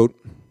one quote.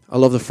 I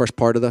love the first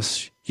part of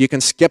this. You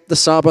can skip the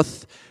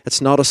Sabbath.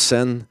 It's not a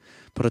sin,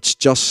 but it's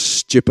just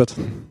stupid.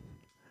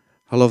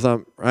 I love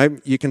that, right?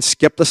 You can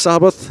skip the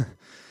Sabbath.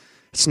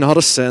 It's not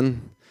a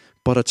sin,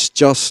 but it's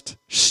just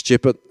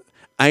stupid.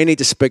 I need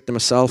to speak to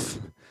myself.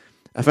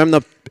 If I'm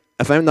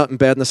not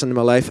embedding this into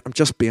my life, I'm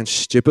just being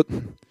stupid.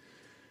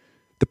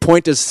 The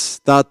point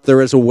is that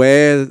there is a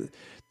way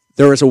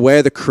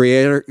the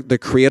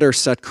Creator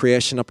set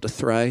creation up to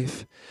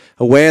thrive.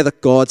 A way that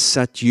God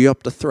set you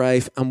up to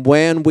thrive. And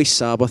when we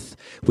Sabbath,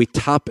 we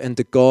tap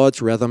into God's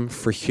rhythm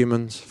for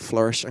humans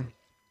flourishing.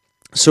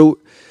 So,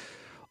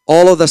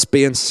 all of this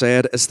being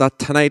said is that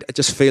tonight I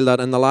just feel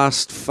that in the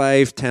last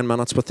 5-10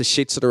 minutes with the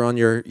sheets that are on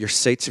your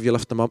seats, if you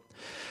lift them up,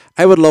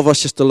 I would love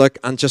us just to look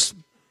and just,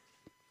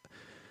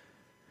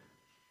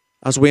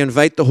 as we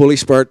invite the Holy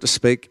Spirit to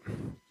speak,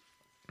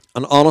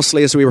 and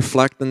honestly as we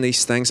reflect on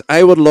these things,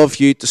 I would love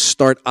you to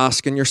start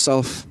asking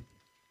yourself,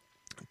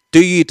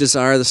 do you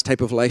desire this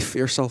type of life for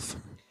yourself?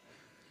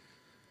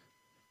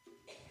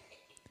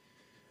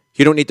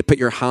 You don't need to put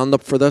your hand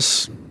up for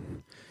this.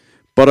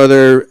 But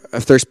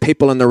if there's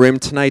people in the room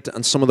tonight,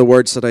 and some of the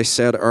words that I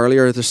said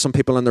earlier, there's some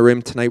people in the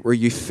room tonight where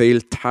you feel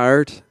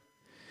tired,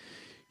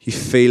 you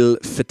feel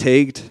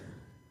fatigued,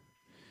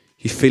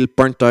 you feel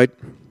burnt out.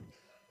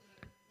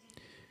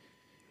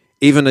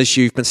 Even as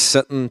you've been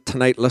sitting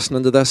tonight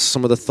listening to this,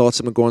 some of the thoughts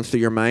have been going through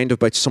your mind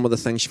about some of the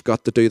things you've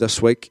got to do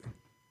this week.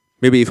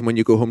 Maybe even when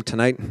you go home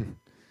tonight,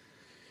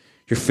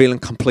 you're feeling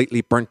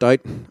completely burnt out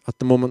at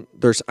the moment.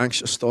 There's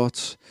anxious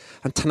thoughts.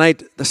 And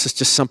tonight, this is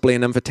just simply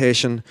an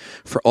invitation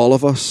for all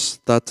of us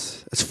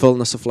that it's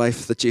fullness of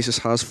life that Jesus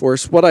has for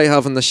us. What I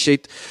have on the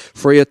sheet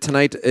for you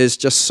tonight is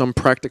just some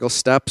practical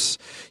steps.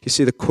 You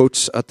see the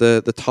quotes at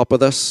the top of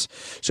this.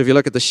 So if you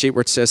look at the sheet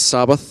where it says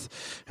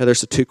Sabbath,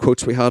 there's the 2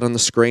 quotes we had on the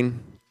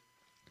screen.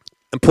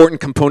 Important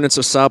components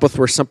of Sabbath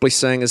we're simply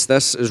saying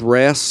is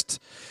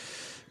rest,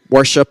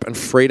 worship and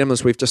freedom,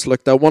 as we've just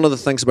looked at. One of the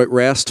things about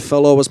rest,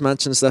 Phil always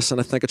mentions this, and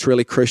I think it's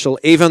really crucial,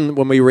 even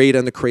when we read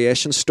in the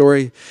creation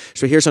story.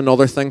 So here's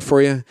another thing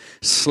for you.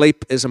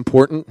 Sleep is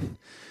important.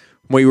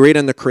 When we read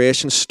in the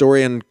creation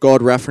story and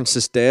God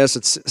references days,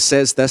 it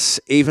says this,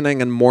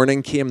 evening and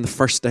morning came the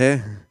first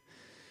day.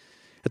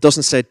 It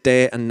doesn't say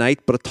day and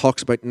night, but it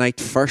talks about night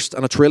first.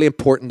 And it's really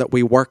important that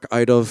we work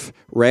out of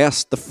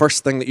rest. The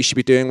first thing that you should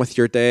be doing with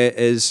your day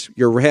is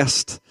your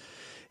rest,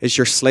 is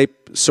your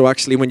sleep. So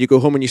actually, when you go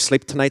home and you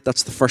sleep tonight,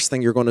 that's the first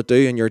thing you're going to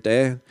do in your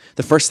day.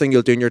 The first thing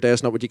you'll do in your day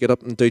is not what you get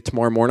up and do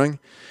tomorrow morning.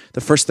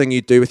 The first thing you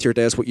do with your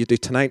day is what you do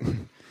tonight.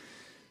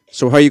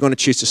 So how are you going to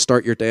choose to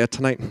start your day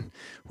tonight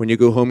when you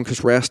go home?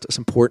 Because rest is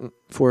important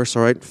for us,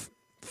 all right?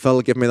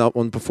 Phil gave me that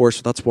one before,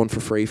 so that's one for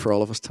free for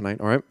all of us tonight,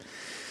 all right?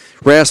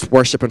 Rest,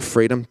 worship, and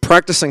freedom.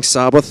 Practicing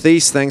Sabbath.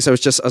 These things,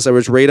 as I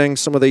was reading,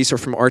 some of these are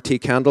from R.T.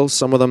 Kendall.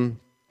 Some of them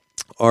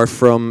are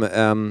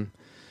from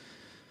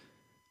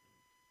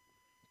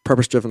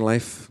Purpose-Driven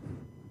Life.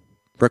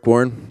 Rick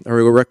Warren. There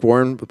we go, Rick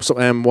Warren. So,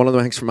 one of them,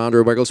 I think, is from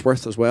Andrew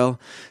Wigglesworth as well,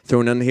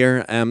 thrown in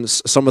here.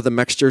 Some of the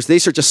mixtures.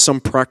 These are just some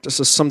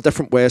practices, some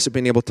different ways of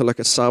being able to look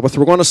at Sabbath.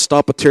 We're going to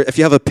stop it here. If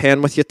you have a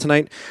pen with you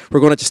tonight,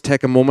 we're going to just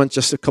take a moment,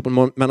 just a couple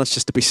minutes,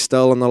 just to be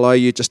still and allow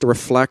you just to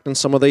reflect on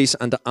some of these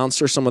and to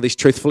answer some of these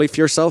truthfully for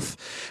yourself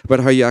about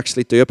how you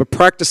actually do it. But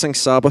practicing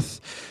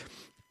Sabbath.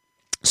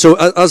 So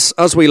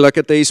as we look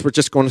at these, we're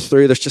just going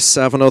through, there's just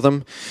 7 of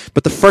them.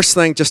 But the first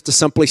thing, just to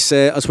simply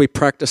say, as we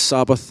practice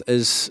Sabbath,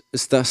 is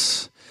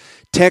this.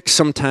 Take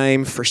some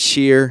time for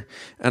sheer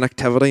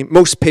inactivity.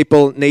 Most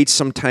people need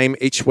some time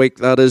each week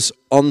that is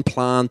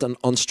unplanned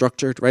and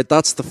unstructured, right?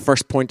 That's the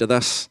first point of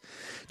this.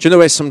 Do you know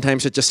why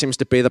sometimes it just seems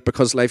to be that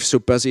because life's so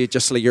busy,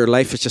 just like your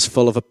life is just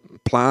full of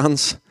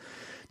plans,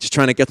 just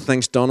trying to get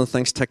things done and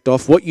things ticked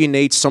off. What you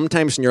need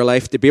sometimes in your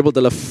life to be able to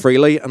live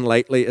freely and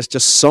lightly is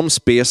just some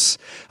space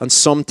and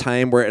some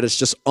time where it is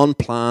just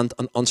unplanned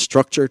and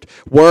unstructured.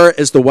 Where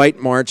is the white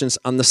margins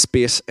and the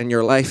space in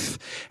your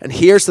life? And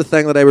here's the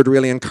thing that I would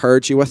really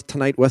encourage you with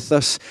tonight with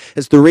this,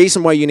 is the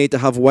reason why you need to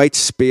have white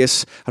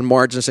space and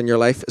margins in your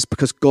life is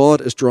because God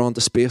is drawn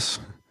to space.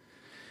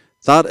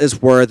 That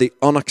is where the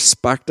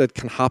unexpected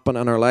can happen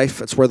in our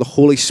life. It's where the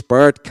Holy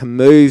Spirit can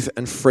move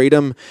in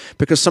freedom.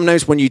 Because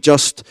sometimes when you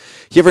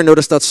ever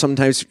notice that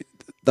sometimes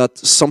that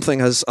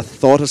something a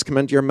thought has come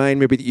into your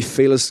mind, maybe that you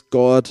feel is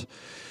God,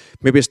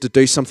 maybe it's to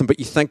do something, but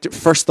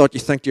first thought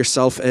you think to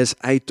yourself is,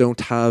 I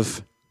don't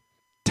have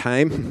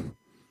time.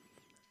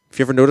 Have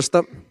you ever noticed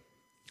that?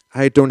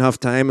 I don't have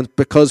time. And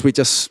because we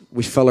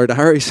fill our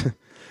diaries.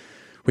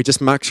 We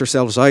just max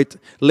ourselves out.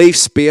 Leave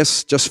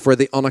space just for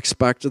the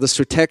unexpected.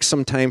 So take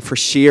some time for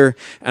sheer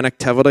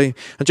inactivity.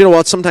 And do you know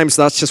what? Sometimes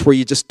that's just where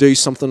you just do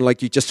something like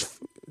just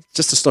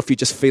the stuff you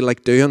just feel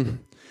like doing.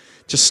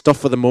 Just stuff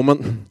for the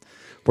moment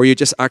where you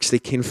just actually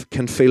can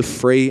feel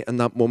free in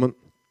that moment.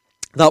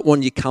 That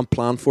one you can't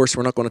plan for, so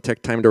we're not going to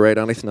take time to write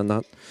anything in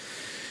that.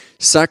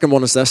 Second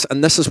one is this,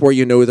 and this is where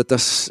you know that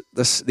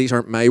these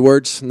aren't my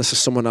words, and this is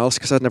someone else,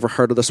 because I'd never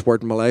heard of this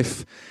word in my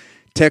life.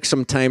 Take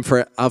some time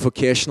for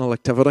avocational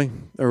activity.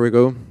 There we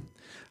go.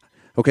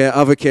 Okay,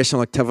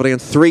 avocational activity,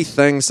 and 3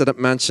 things that it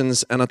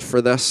mentions in it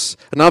for this.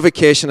 An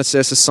avocation, it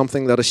says, is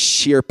something that is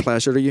sheer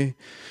pleasure to you,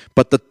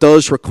 but that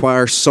does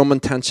require some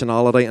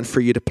intentionality and for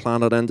you to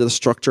plan it into the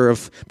structure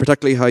of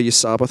particularly how you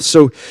Sabbath.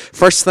 So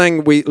first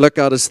thing we look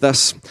at is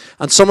this,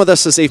 and some of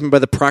this is even by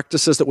the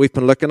practices that we've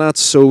been looking at.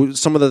 So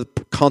some of the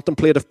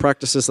contemplative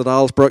practices that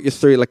Al's brought you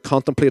through, like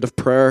contemplative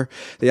prayer,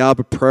 the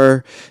Abba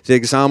prayer, the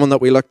examen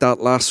that we looked at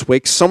last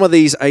week. Some of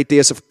these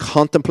ideas of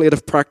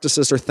contemplative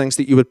practices are things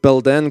that you would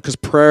build in, because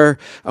prayer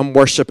and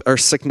worship are a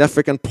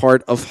significant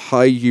part of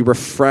how you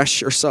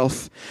refresh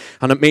yourself.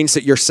 And it means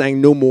that you're saying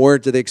no more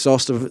to the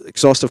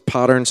exhaustive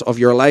patterns of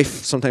your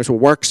life, sometimes will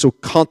work. So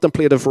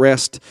contemplative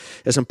rest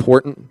is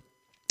important.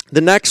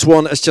 The next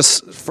one is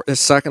just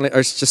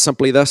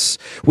simply this.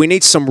 We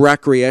need some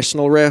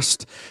recreational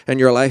rest in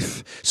your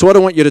life. So what I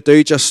want you to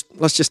do,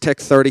 let's just take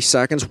 30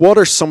 seconds. What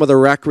are some of the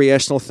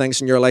recreational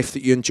things in your life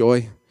that you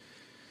enjoy?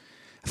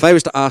 If I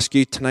was to ask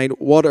you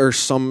tonight, what are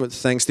some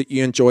things that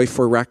you enjoy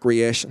for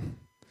recreation?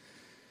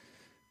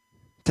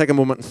 Take a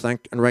moment and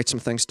think and write some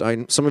things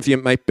down. Some of you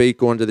might be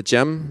going to the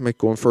gym, might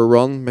going for a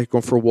run, might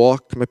going for a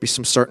walk, might be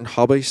some certain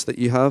hobbies that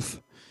you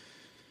have.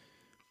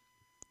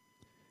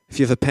 If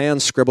you have a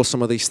pen, scribble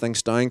some of these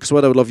things down, because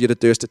what I would love you to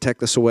do is to take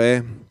this away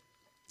and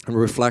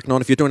reflect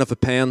on. If you don't have a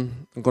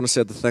pen, I'm going to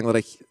say the thing that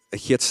I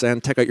hate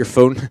saying, take out your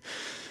phone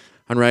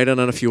and write it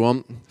in if you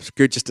want. It's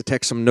good just to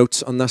take some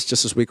notes on this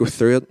just as we go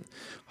through it.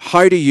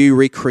 How do you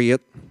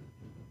recreate?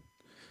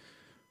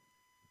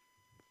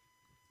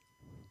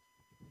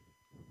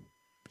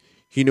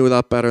 You know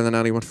that better than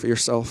anyone for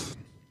yourself.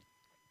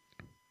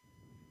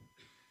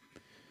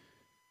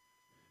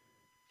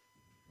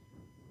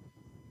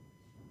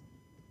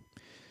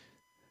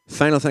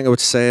 Final thing I would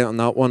say on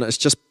that one is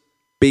just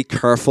be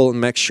careful and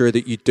make sure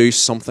that you do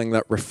something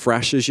that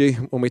refreshes you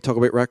when we talk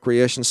about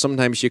recreation.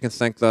 Sometimes you can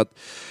think that,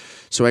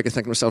 so I can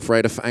think to myself,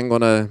 right, if I'm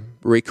going to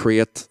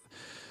recreate,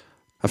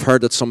 I've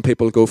heard that some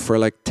people go for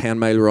like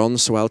 10-mile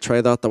runs, so I'll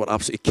try that. That would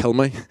absolutely kill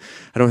me.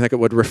 I don't think it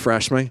would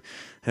refresh me.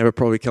 It would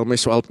probably kill me,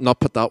 so I'll not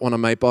put that one in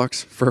my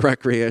box for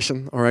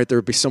recreation. All right, there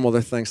would be some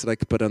other things that I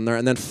could put in there.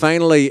 And then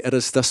finally, it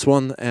is this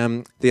one,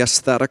 the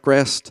aesthetic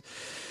rest.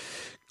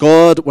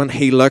 God, when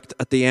he looked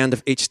at the end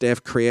of each day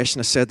of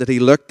creation, it said that he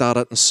looked at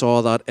it and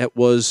saw that it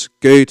was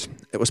good.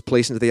 It was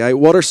pleasing to the eye.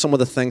 What are some of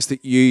the things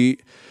that you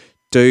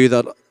do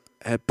that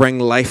bring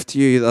life to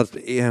you,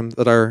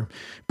 that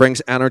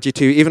brings energy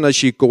to you, even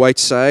as you go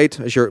outside,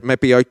 it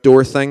might be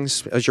outdoor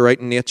things, as you're out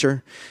in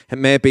nature. It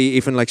may be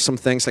even like some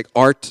things like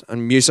art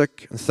and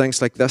music and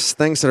things like this,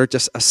 things that are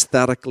just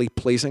aesthetically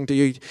pleasing to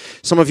you.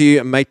 Some of you,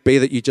 it might be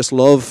that you just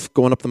love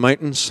going up the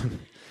mountains.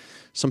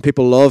 Some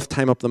people love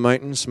time up the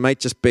mountains. It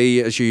might just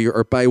be as you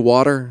are by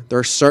water. There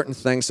are certain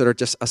things that are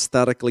just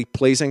aesthetically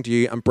pleasing to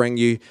you and bring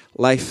you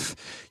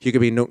life. You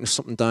could be noting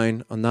something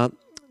down on that.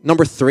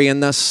 Number 3 in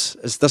this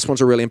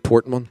one's a really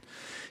important one.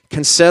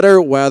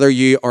 Consider whether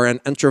you are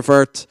an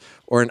introvert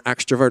or an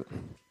extrovert.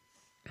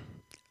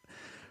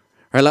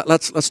 All right,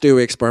 let's do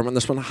an experiment on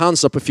this one.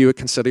 Hands up if you would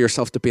consider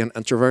yourself to be an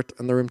introvert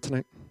in the room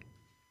tonight.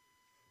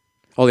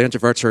 All the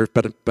introverts are a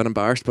bit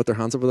embarrassed, put their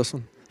hands up with this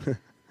one.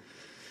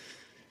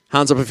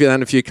 Hands up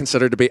if you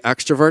consider to be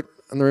extrovert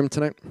in the room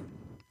tonight.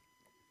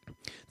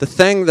 The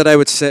thing that I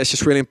would say is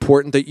just really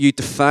important that you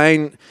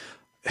define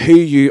who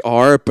you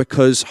are,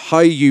 because how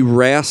you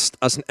rest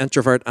as an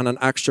introvert and an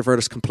extrovert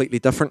is completely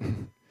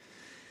different.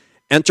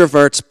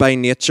 Introverts by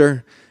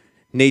nature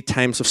need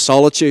times of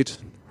solitude,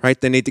 right?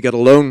 They need to get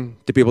alone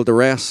to be able to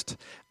rest.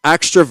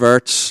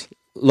 Extroverts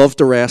love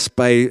to rest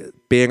by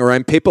being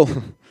around people,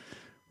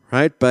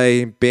 right?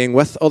 By being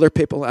with other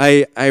people.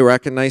 I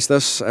recognize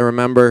this. I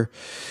remember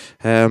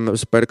it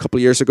was about a couple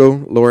of years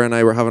ago, Laura and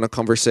I were having a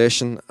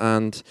conversation,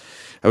 and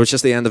it was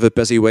just the end of a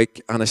busy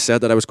week, and I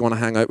said that I was going to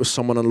hang out with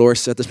someone, and Laura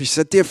said this. She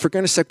said, Dave, for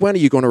goodness sake, when are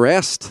you going to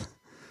rest?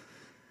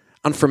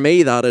 And for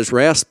me, that is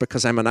rest,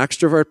 because I'm an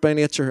extrovert by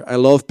nature. I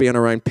love being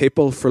around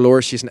people. For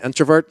Laura, she's an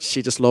introvert.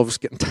 She just loves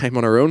getting time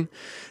on her own.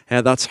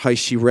 That's how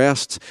she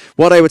rests.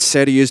 What I would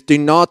say to you is do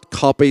not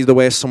copy the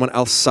way someone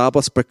else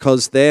Sabbaths,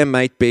 because they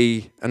might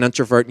be an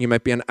introvert and you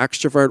might be an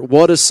extrovert.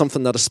 What is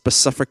something that is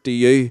specific to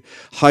you,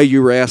 how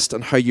you rest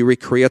and how you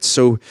recreate?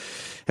 So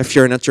if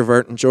you're an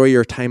introvert, enjoy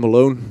your time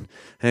alone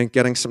and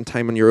getting some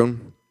time on your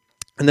own.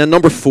 And then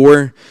number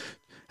 4,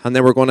 And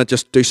then we're going to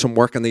just do some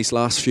work in these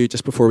last few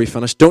just before we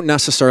finish. Don't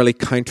necessarily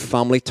count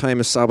family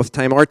time as Sabbath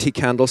time. R.T.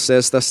 Kendall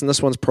says this, and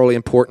this one's probably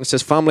important. It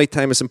says, family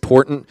time is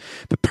important,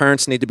 but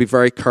parents need to be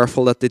very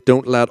careful that they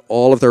don't let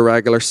all of their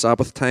regular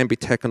Sabbath time be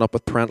taken up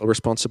with parental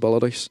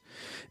responsibilities.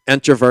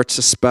 Introverts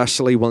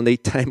especially will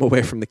need time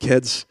away from the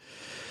kids.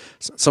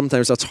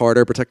 Sometimes that's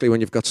harder, particularly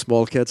when you've got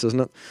small kids, isn't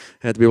it?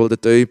 To be able to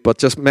do. But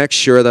just make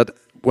sure that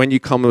when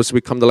you come, as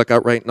we come to look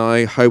at right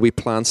now, how we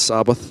plan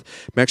Sabbath,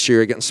 make sure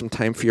you're getting some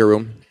time for your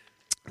own.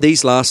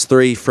 These last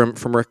three from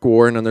Rick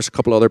Warren, and there's a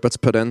couple other bits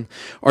put in,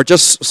 are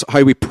just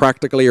how we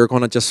practically are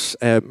going to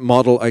just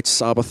model out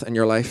Sabbath in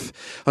your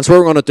life. And so what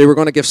we're going to do, we're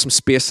going to give some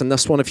space in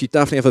this one. If you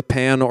definitely have a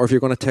pen, or if you're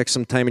going to take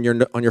some time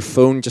on your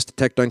phone just to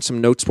take down some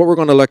notes, what we're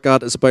going to look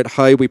at is about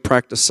how we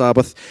practice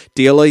Sabbath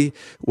daily,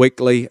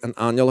 weekly, and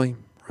annually,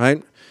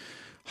 right?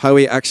 How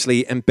we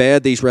actually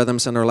embed these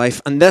rhythms in our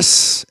life. And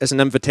this is an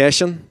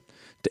invitation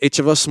to each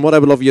of us. And what I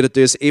would love you to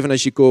do is, even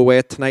as you go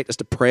away tonight, is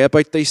to pray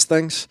about these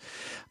things.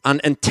 And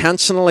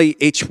intentionally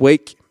each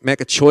week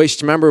make a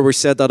choice. Remember we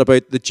said that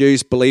about the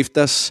Jews believed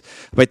this,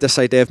 about this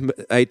idea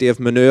of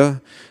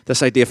manure,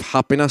 this idea of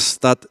happiness,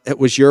 that it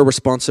was your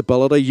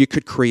responsibility. You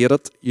could create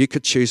it. You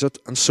could choose it.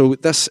 And so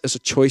this is a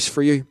choice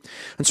for you.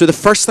 And so the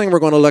first thing we're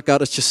going to look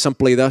at is just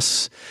simply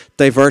this: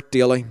 divert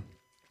daily.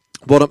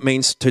 What it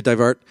means to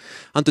divert.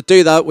 And to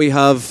do that, we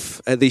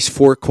have these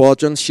 4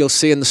 quadrants. You'll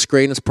see on the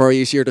screen, it's probably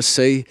easier to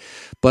see,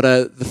 but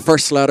the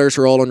first letters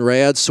are all in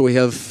red, so we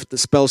have, it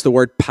spells the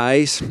word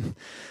pies.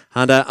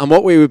 And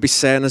what we would be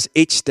saying is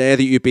each day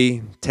that you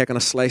be taking a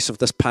slice of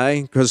this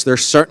pie, because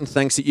there's certain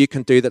things that you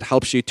can do that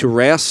helps you to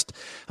rest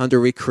and to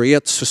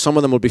recreate. So some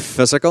of them will be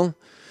physical,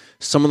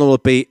 some of them will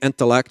be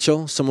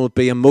intellectual, some will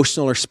be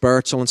emotional or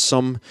spiritual, and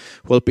some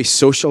will be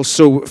social.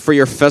 So for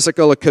your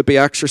physical, it could be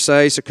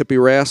exercise, it could be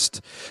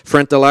rest. For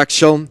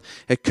intellectual,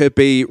 it could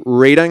be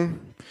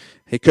reading.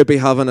 It could be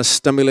having a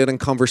stimulating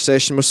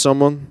conversation with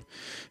someone.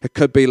 It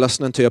could be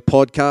listening to a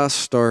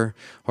podcast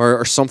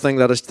or something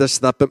that is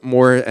that bit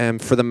more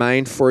for the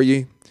mind for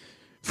you.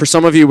 For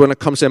some of you, when it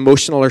comes to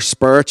emotional or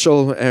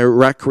spiritual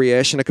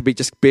recreation, it could be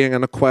just being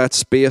in a quiet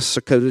space.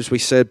 It could, as we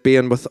said,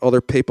 being with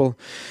other people.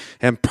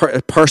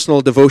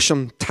 Personal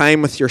devotion,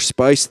 time with your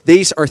spouse.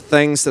 These are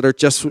things that are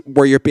just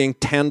where you're being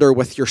tender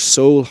with your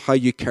soul, how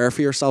you care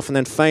for yourself. And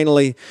then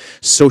finally,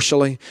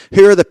 socially.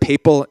 Who are the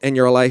people in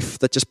your life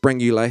that just bring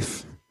you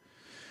life?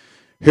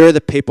 Who are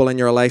the people in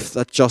your life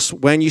that just,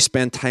 when you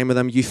spend time with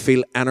them, you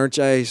feel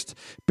energized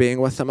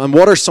being with them? And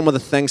what are some of the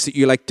things that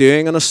you like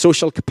doing in a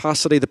social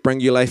capacity that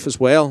bring you life as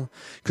well?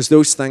 Because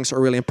those things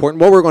are really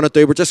important. What we're going to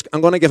do,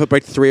 I'm going to give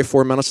about 3 or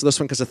 4 minutes to this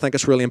one, because I think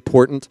it's really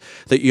important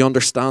that you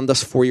understand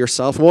this for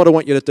yourself. And what I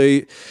want you to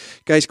do,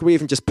 guys, can we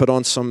even just put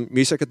on some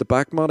music at the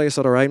back, Maddie? Is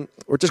that all right?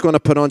 We're just going to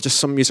put on just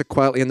some music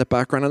quietly in the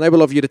background. And I would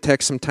love you to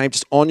take some time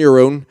just on your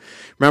own.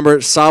 Remember,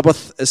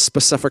 Sabbath is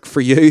specific for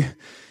you.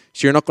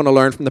 So you're not going to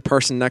learn from the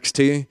person next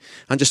to you.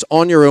 And just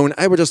on your own,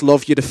 I would just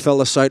love you to fill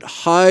this out.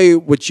 How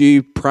would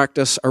you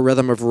practice a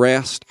rhythm of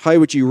rest? How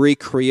would you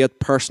recreate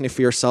personally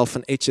for yourself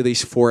in each of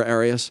these 4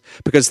 areas?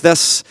 Because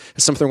this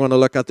is something we're going to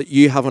look at that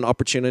you have an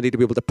opportunity to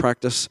be able to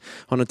practice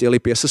on a daily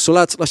basis. So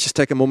let's just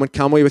take a moment,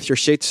 can we, with your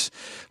sheets?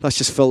 Let's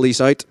just fill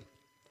these out.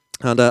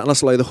 And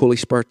let's allow the Holy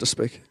Spirit to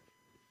speak.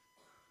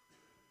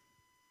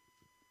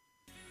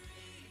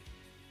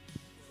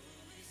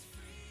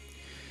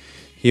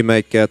 You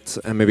might get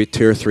maybe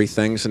 2 or 3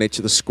 things in each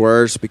of the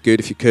squares. It'd be good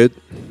if you could.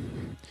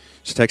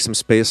 Just take some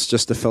space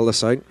just to fill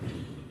this out.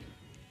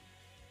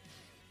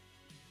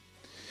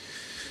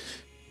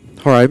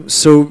 All right,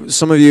 so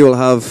some of you will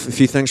have a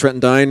few things written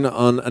down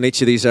on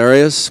each of these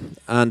areas.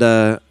 And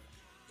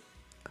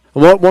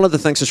one of the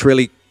things that's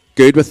really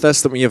good with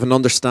this, that when you have an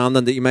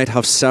understanding that you might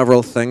have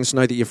several things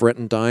now that you've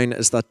written down,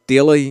 is that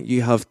daily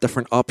you have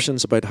different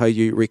options about how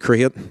you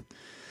recreate,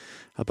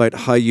 about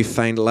how you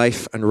find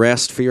life and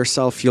rest for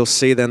yourself. You'll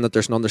see then that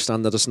there's an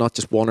understanding that it's not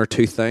just 1 or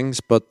 2 things,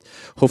 but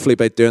hopefully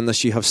by doing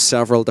this you have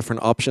several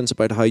different options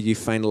about how you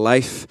find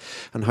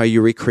life and how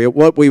you recreate.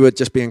 What we would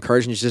just be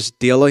encouraging you just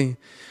daily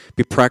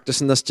be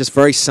practicing this. Just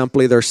very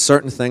simply, there's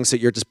certain things that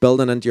you're just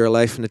building into your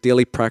life in a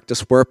daily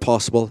practice where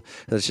possible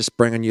that is just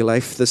bringing you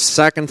life. The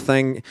second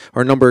thing,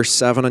 or number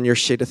 7 on your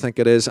sheet I think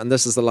it is, and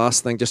this is the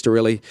last thing just to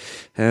really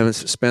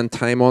spend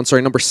time on.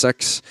 Number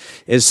 6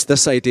 is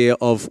this idea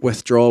of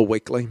withdrawal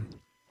weekly.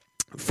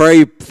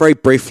 Very, very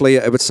briefly,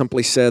 I would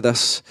simply say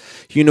this.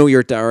 You know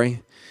your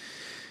diary.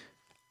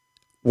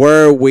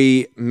 Where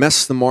we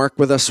miss the mark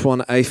with this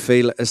one, I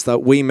feel, is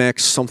that we make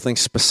something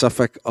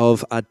specific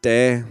of a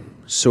day.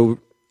 So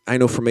I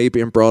know for me,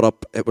 being brought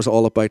up, it was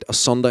all about a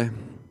Sunday.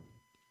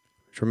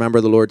 Remember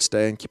the Lord's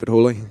Day and keep it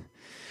holy.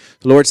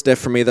 The Lord's Day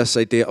for me, this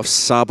idea of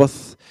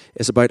Sabbath,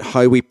 is about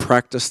how we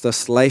practice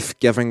this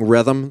life-giving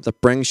rhythm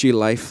that brings you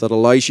life, that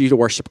allows you to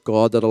worship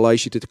God, that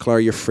allows you to declare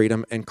your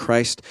freedom in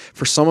Christ.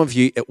 For some of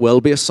you, it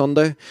will be a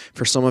Sunday.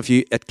 For some of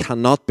you, it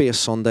cannot be a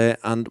Sunday.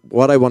 And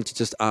what I want to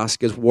just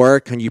ask is, where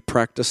can you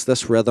practice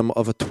this rhythm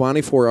of a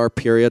 24-hour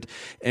period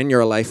in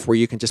your life where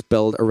you can just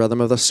build a rhythm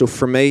of this? So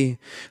for me,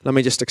 let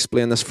me just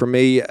explain this. For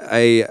me,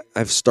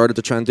 I've started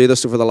to try and do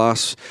this over the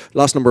last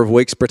number of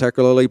weeks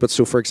particularly. But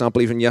so, for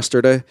example, even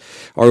yesterday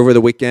or over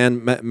the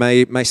weekend,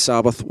 my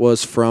Sabbath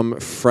was from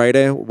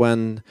Friday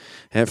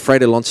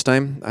Friday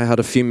lunchtime. I had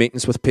a few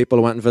meetings with people.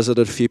 I went and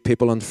visited a few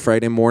people on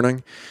Friday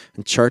morning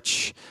in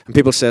church. And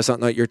people say, is that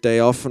not your day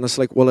off? And it's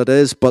like, well, it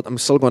is, but I'm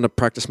still going to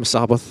practice my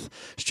Sabbath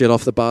straight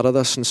off the bat of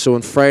this. And so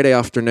on Friday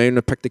afternoon,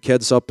 I picked the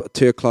kids up at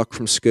 2 o'clock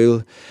from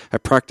school. I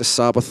practiced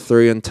Sabbath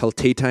through until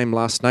tea time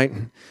last night.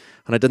 And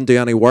I didn't do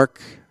any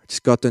work. I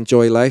just got to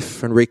enjoy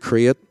life and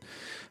recreate.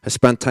 I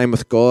spent time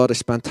with God. I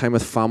spent time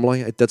with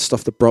family. I did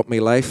stuff that brought me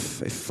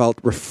life. I felt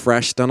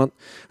refreshed in it.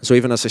 And so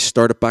even as I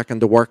started back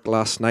into work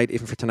last night,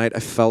 even for tonight, I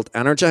felt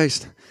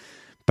energized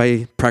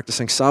by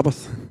practicing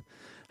Sabbath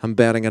and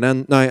bedding it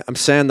in. Now, I'm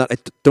saying that I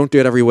don't do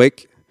it every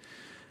week.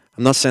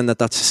 I'm not saying that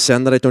that's a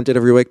sin that I don't do it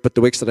every week, but the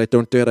weeks that I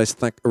don't do it,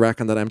 I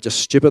reckon that I'm just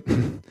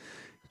stupid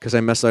because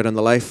I miss out on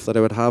the life that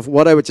I would have.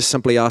 What I would just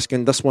simply ask,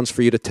 and this one's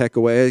for you to take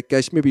away.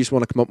 Guys, maybe you just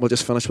want to come up and we'll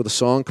just finish with a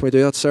song. Can we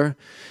do that, Sarah?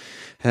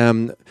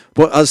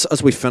 But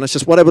as we finish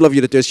this, what I would love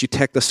you to do is you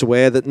take this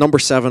away. That number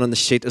 7 on the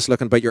sheet is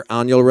looking about your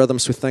annual rhythm.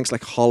 So things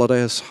like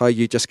holidays, how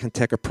you just can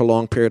take a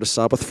prolonged period of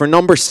Sabbath. For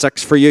number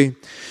 6 for you,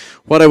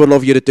 what I would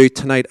love you to do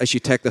tonight as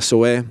you take this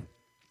away,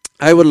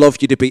 I would love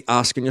you to be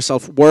asking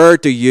yourself, where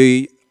do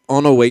you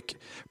on a week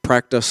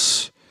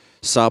practice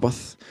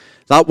Sabbath?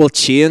 That will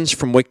change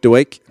from week to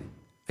week.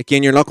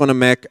 Again, you're not going to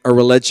make a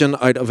religion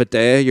out of a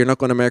day. You're not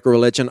going to make a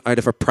religion out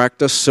of a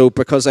practice. So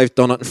because I've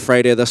done it on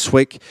Friday this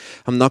week,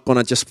 I'm not going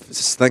to just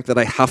think that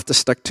I have to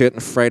stick to it on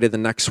Friday the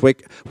next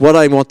week. What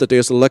I want to do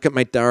is look at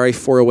my diary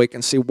for a week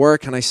and see, where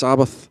can I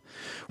Sabbath?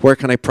 Where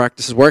can I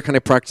practice it? Where can I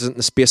practice it in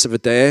the space of a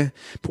day?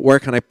 But where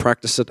can I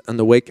practice it in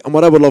the week? And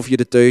what I would love you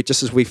to do,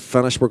 just as we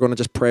finish, we're going to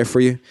just pray for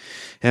you.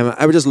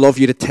 I would just love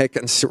you to take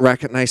it and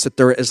recognize that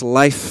there is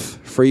life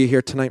for you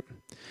here tonight.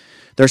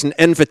 There's an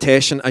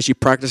invitation as you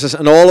practice this.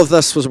 And all of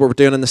this was what we're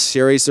doing in this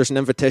series. There's an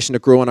invitation to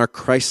grow in our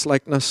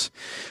Christ-likeness.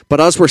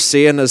 But as we're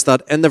seeing is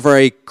that in the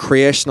very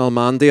creational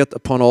mandate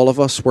upon all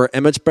of us, we're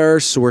image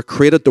bearers, so we're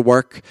created to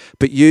work,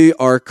 but you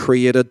are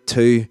created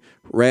to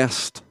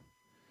rest.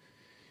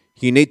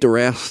 You need to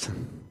rest.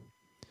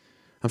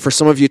 And for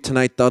some of you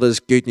tonight, that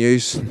is good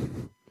news.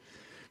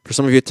 For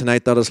some of you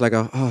tonight, that is like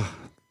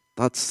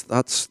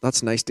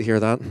that's nice to hear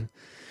that.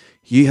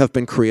 You have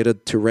been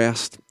created to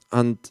rest.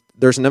 And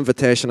there's an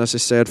invitation, as I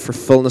said, for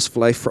fullness of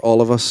life for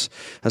all of us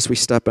as we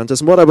step into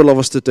this. And what I would love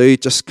us to do,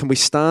 just can we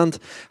stand?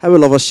 I would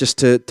love us just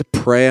to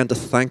pray and to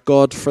thank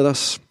God for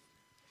this.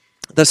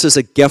 This is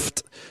a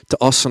gift to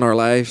us in our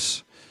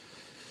lives.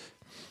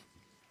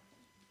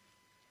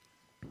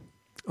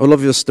 I would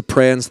love us to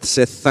pray and to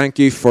say thank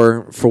you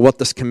for what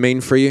this can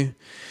mean for you.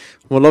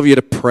 I would love you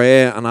to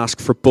pray and ask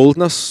for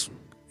boldness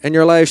in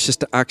your lives just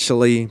to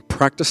actually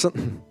practice it.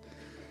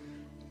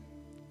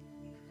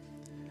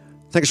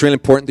 I think it's really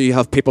important that you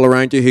have people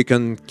around you who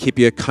can keep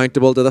you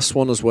accountable to this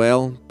one as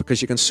well,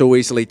 because you can so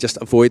easily just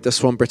avoid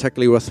this one,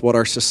 particularly with what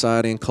our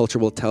society and culture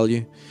will tell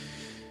you.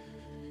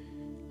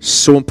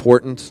 So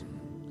important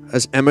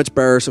as image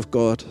bearers of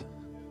God,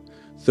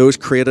 those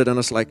created in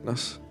His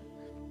likeness.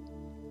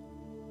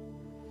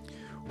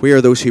 We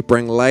are those who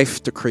bring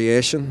life to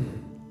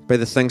creation by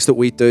the things that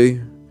we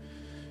do,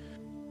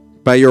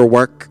 by your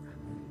work.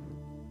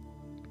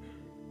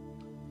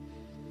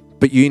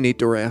 But you need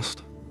to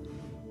rest.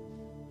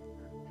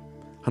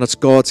 And it's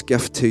God's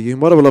gift to you.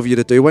 And what I would love you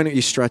to do, why don't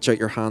you stretch out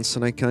your hands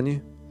tonight, can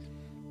you?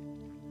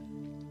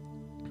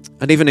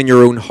 And even in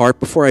your own heart,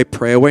 before I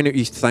pray, why don't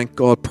you thank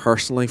God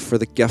personally for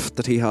the gift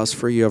that He has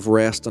for you of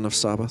rest and of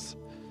Sabbath?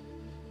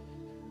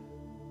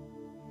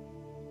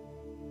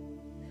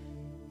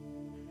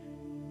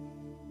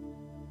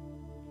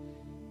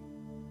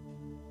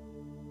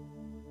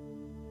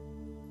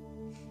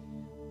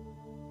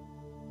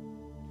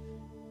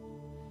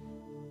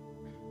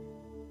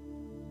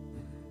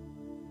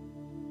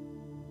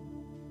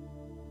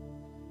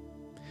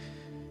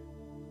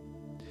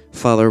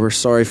 Father, we're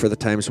sorry for the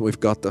times that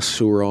we've got this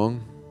so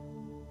wrong.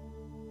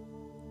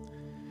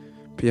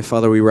 But yeah,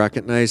 Father, we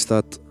recognize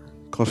that,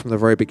 God, from the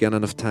very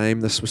beginning of time,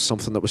 this was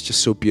something that was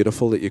just so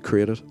beautiful that you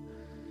created.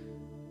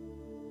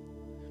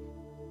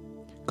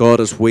 God,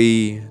 as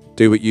we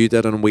do what you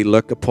did and we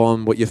look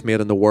upon what you've made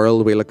in the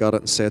world, we look at it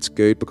and say it's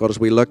good. But God, as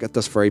we look at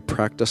this very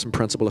practice and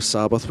principle of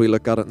Sabbath, we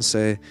look at it and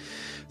say,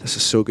 this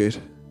is so good.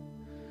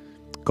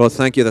 God,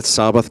 thank you that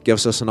Sabbath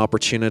gives us an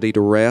opportunity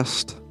to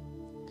rest.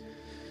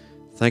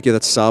 Thank you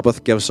that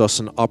Sabbath gives us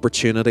an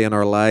opportunity in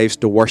our lives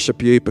to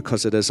worship you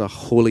because it is a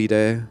holy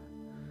day.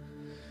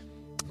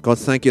 God,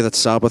 thank you that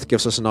Sabbath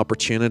gives us an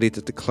opportunity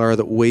to declare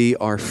that we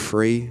are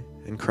free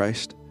in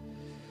Christ.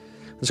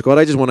 And so, God,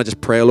 I just want to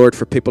pray, Lord,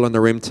 for people in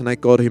the room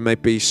tonight, God, who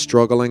might be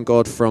struggling,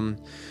 God, from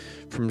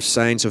from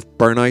signs of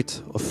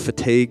burnout, of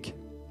fatigue,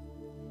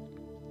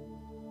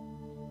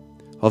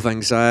 of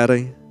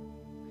anxiety.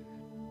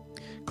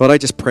 God, I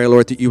just pray,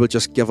 Lord, that you will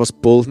just give us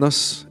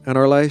boldness in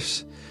our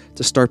lives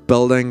to start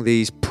building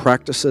these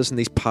practices and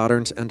these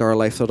patterns into our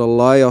life that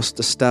allow us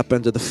to step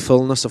into the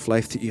fullness of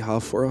life that you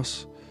have for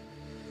us.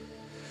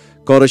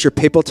 God, as your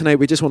people tonight,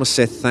 we just want to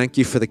say thank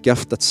you for the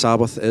gift that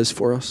Sabbath is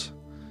for us.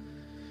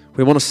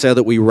 We want to say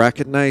that we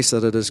recognize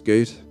that it is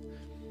good.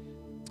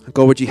 And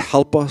God, would you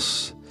help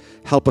us?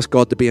 Help us,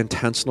 God, to be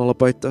intentional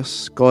about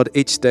this. God,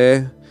 each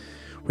day,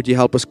 would you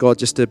help us, God,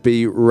 just to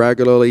be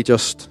regularly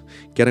just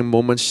getting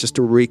moments just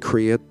to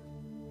recreate.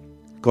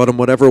 God, in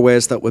whatever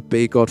ways that would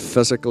be, God,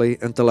 physically,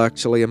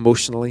 intellectually,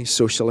 emotionally,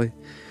 socially.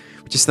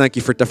 We just thank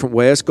you for different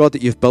ways, God,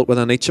 that you've built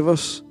within each of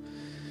us.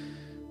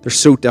 They're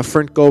so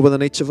different, God,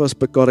 within each of us.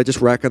 But God, I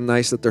just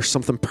recognize that there's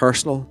something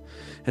personal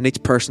in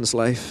each person's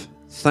life.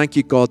 Thank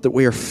you, God, that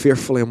we are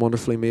fearfully and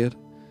wonderfully made.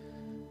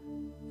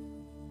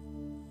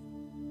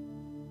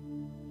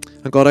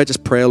 And God, I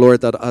just pray,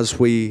 Lord, that as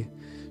we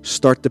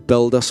start to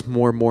build us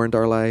more and more into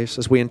our lives,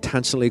 as we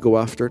intentionally go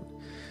after it,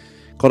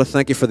 God, I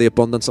thank you for the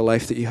abundance of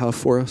life that you have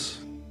for us.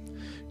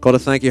 God, I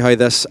thank you how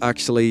this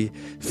actually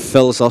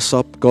fills us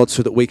up, God,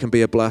 so that we can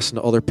be a blessing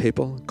to other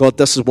people. God,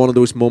 this is one of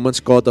those moments,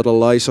 God, that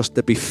allows us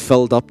to be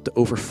filled up to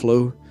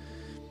overflow.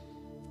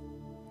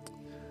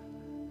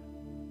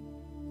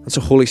 And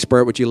so, Holy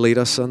Spirit, would you lead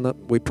us in that,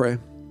 we pray.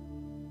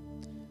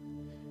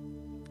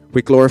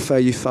 We glorify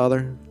you,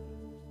 Father.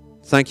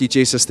 Thank you,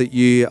 Jesus, that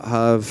you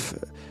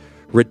have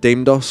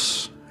redeemed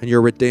us and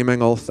you're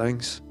redeeming all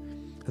things.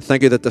 And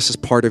thank you that this is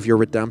part of your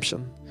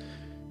redemption.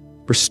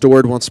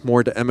 Restored once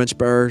more to image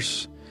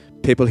bearers,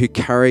 people who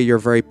carry your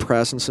very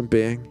presence and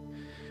being.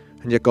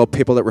 And yet, God,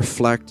 people that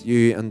reflect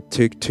you and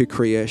to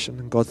creation.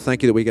 And God,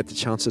 thank you that we get the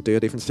chance to do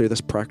it even through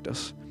this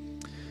practice.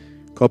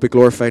 God, be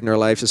glorified in our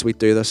lives as we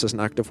do this as an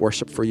act of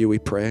worship for you, we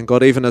pray. And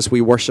God, even as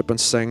we worship and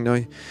sing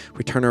now,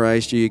 we turn our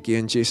eyes to you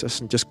again, Jesus,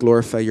 and just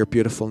glorify your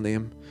beautiful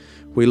name.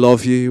 We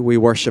love you, we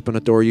worship and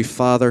adore you,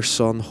 Father,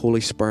 Son,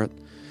 Holy Spirit.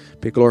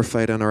 Be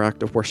glorified in our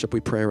act of worship,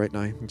 we pray right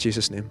now. In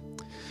Jesus' name.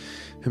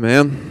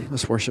 Amen.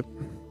 Let's worship.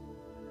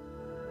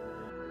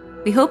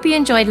 We hope you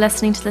enjoyed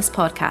listening to this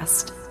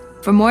podcast.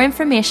 For more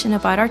information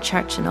about our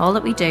church and all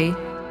that we do,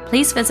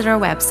 please visit our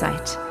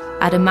website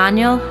at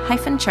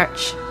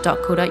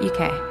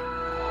emmanuel-church.co.uk.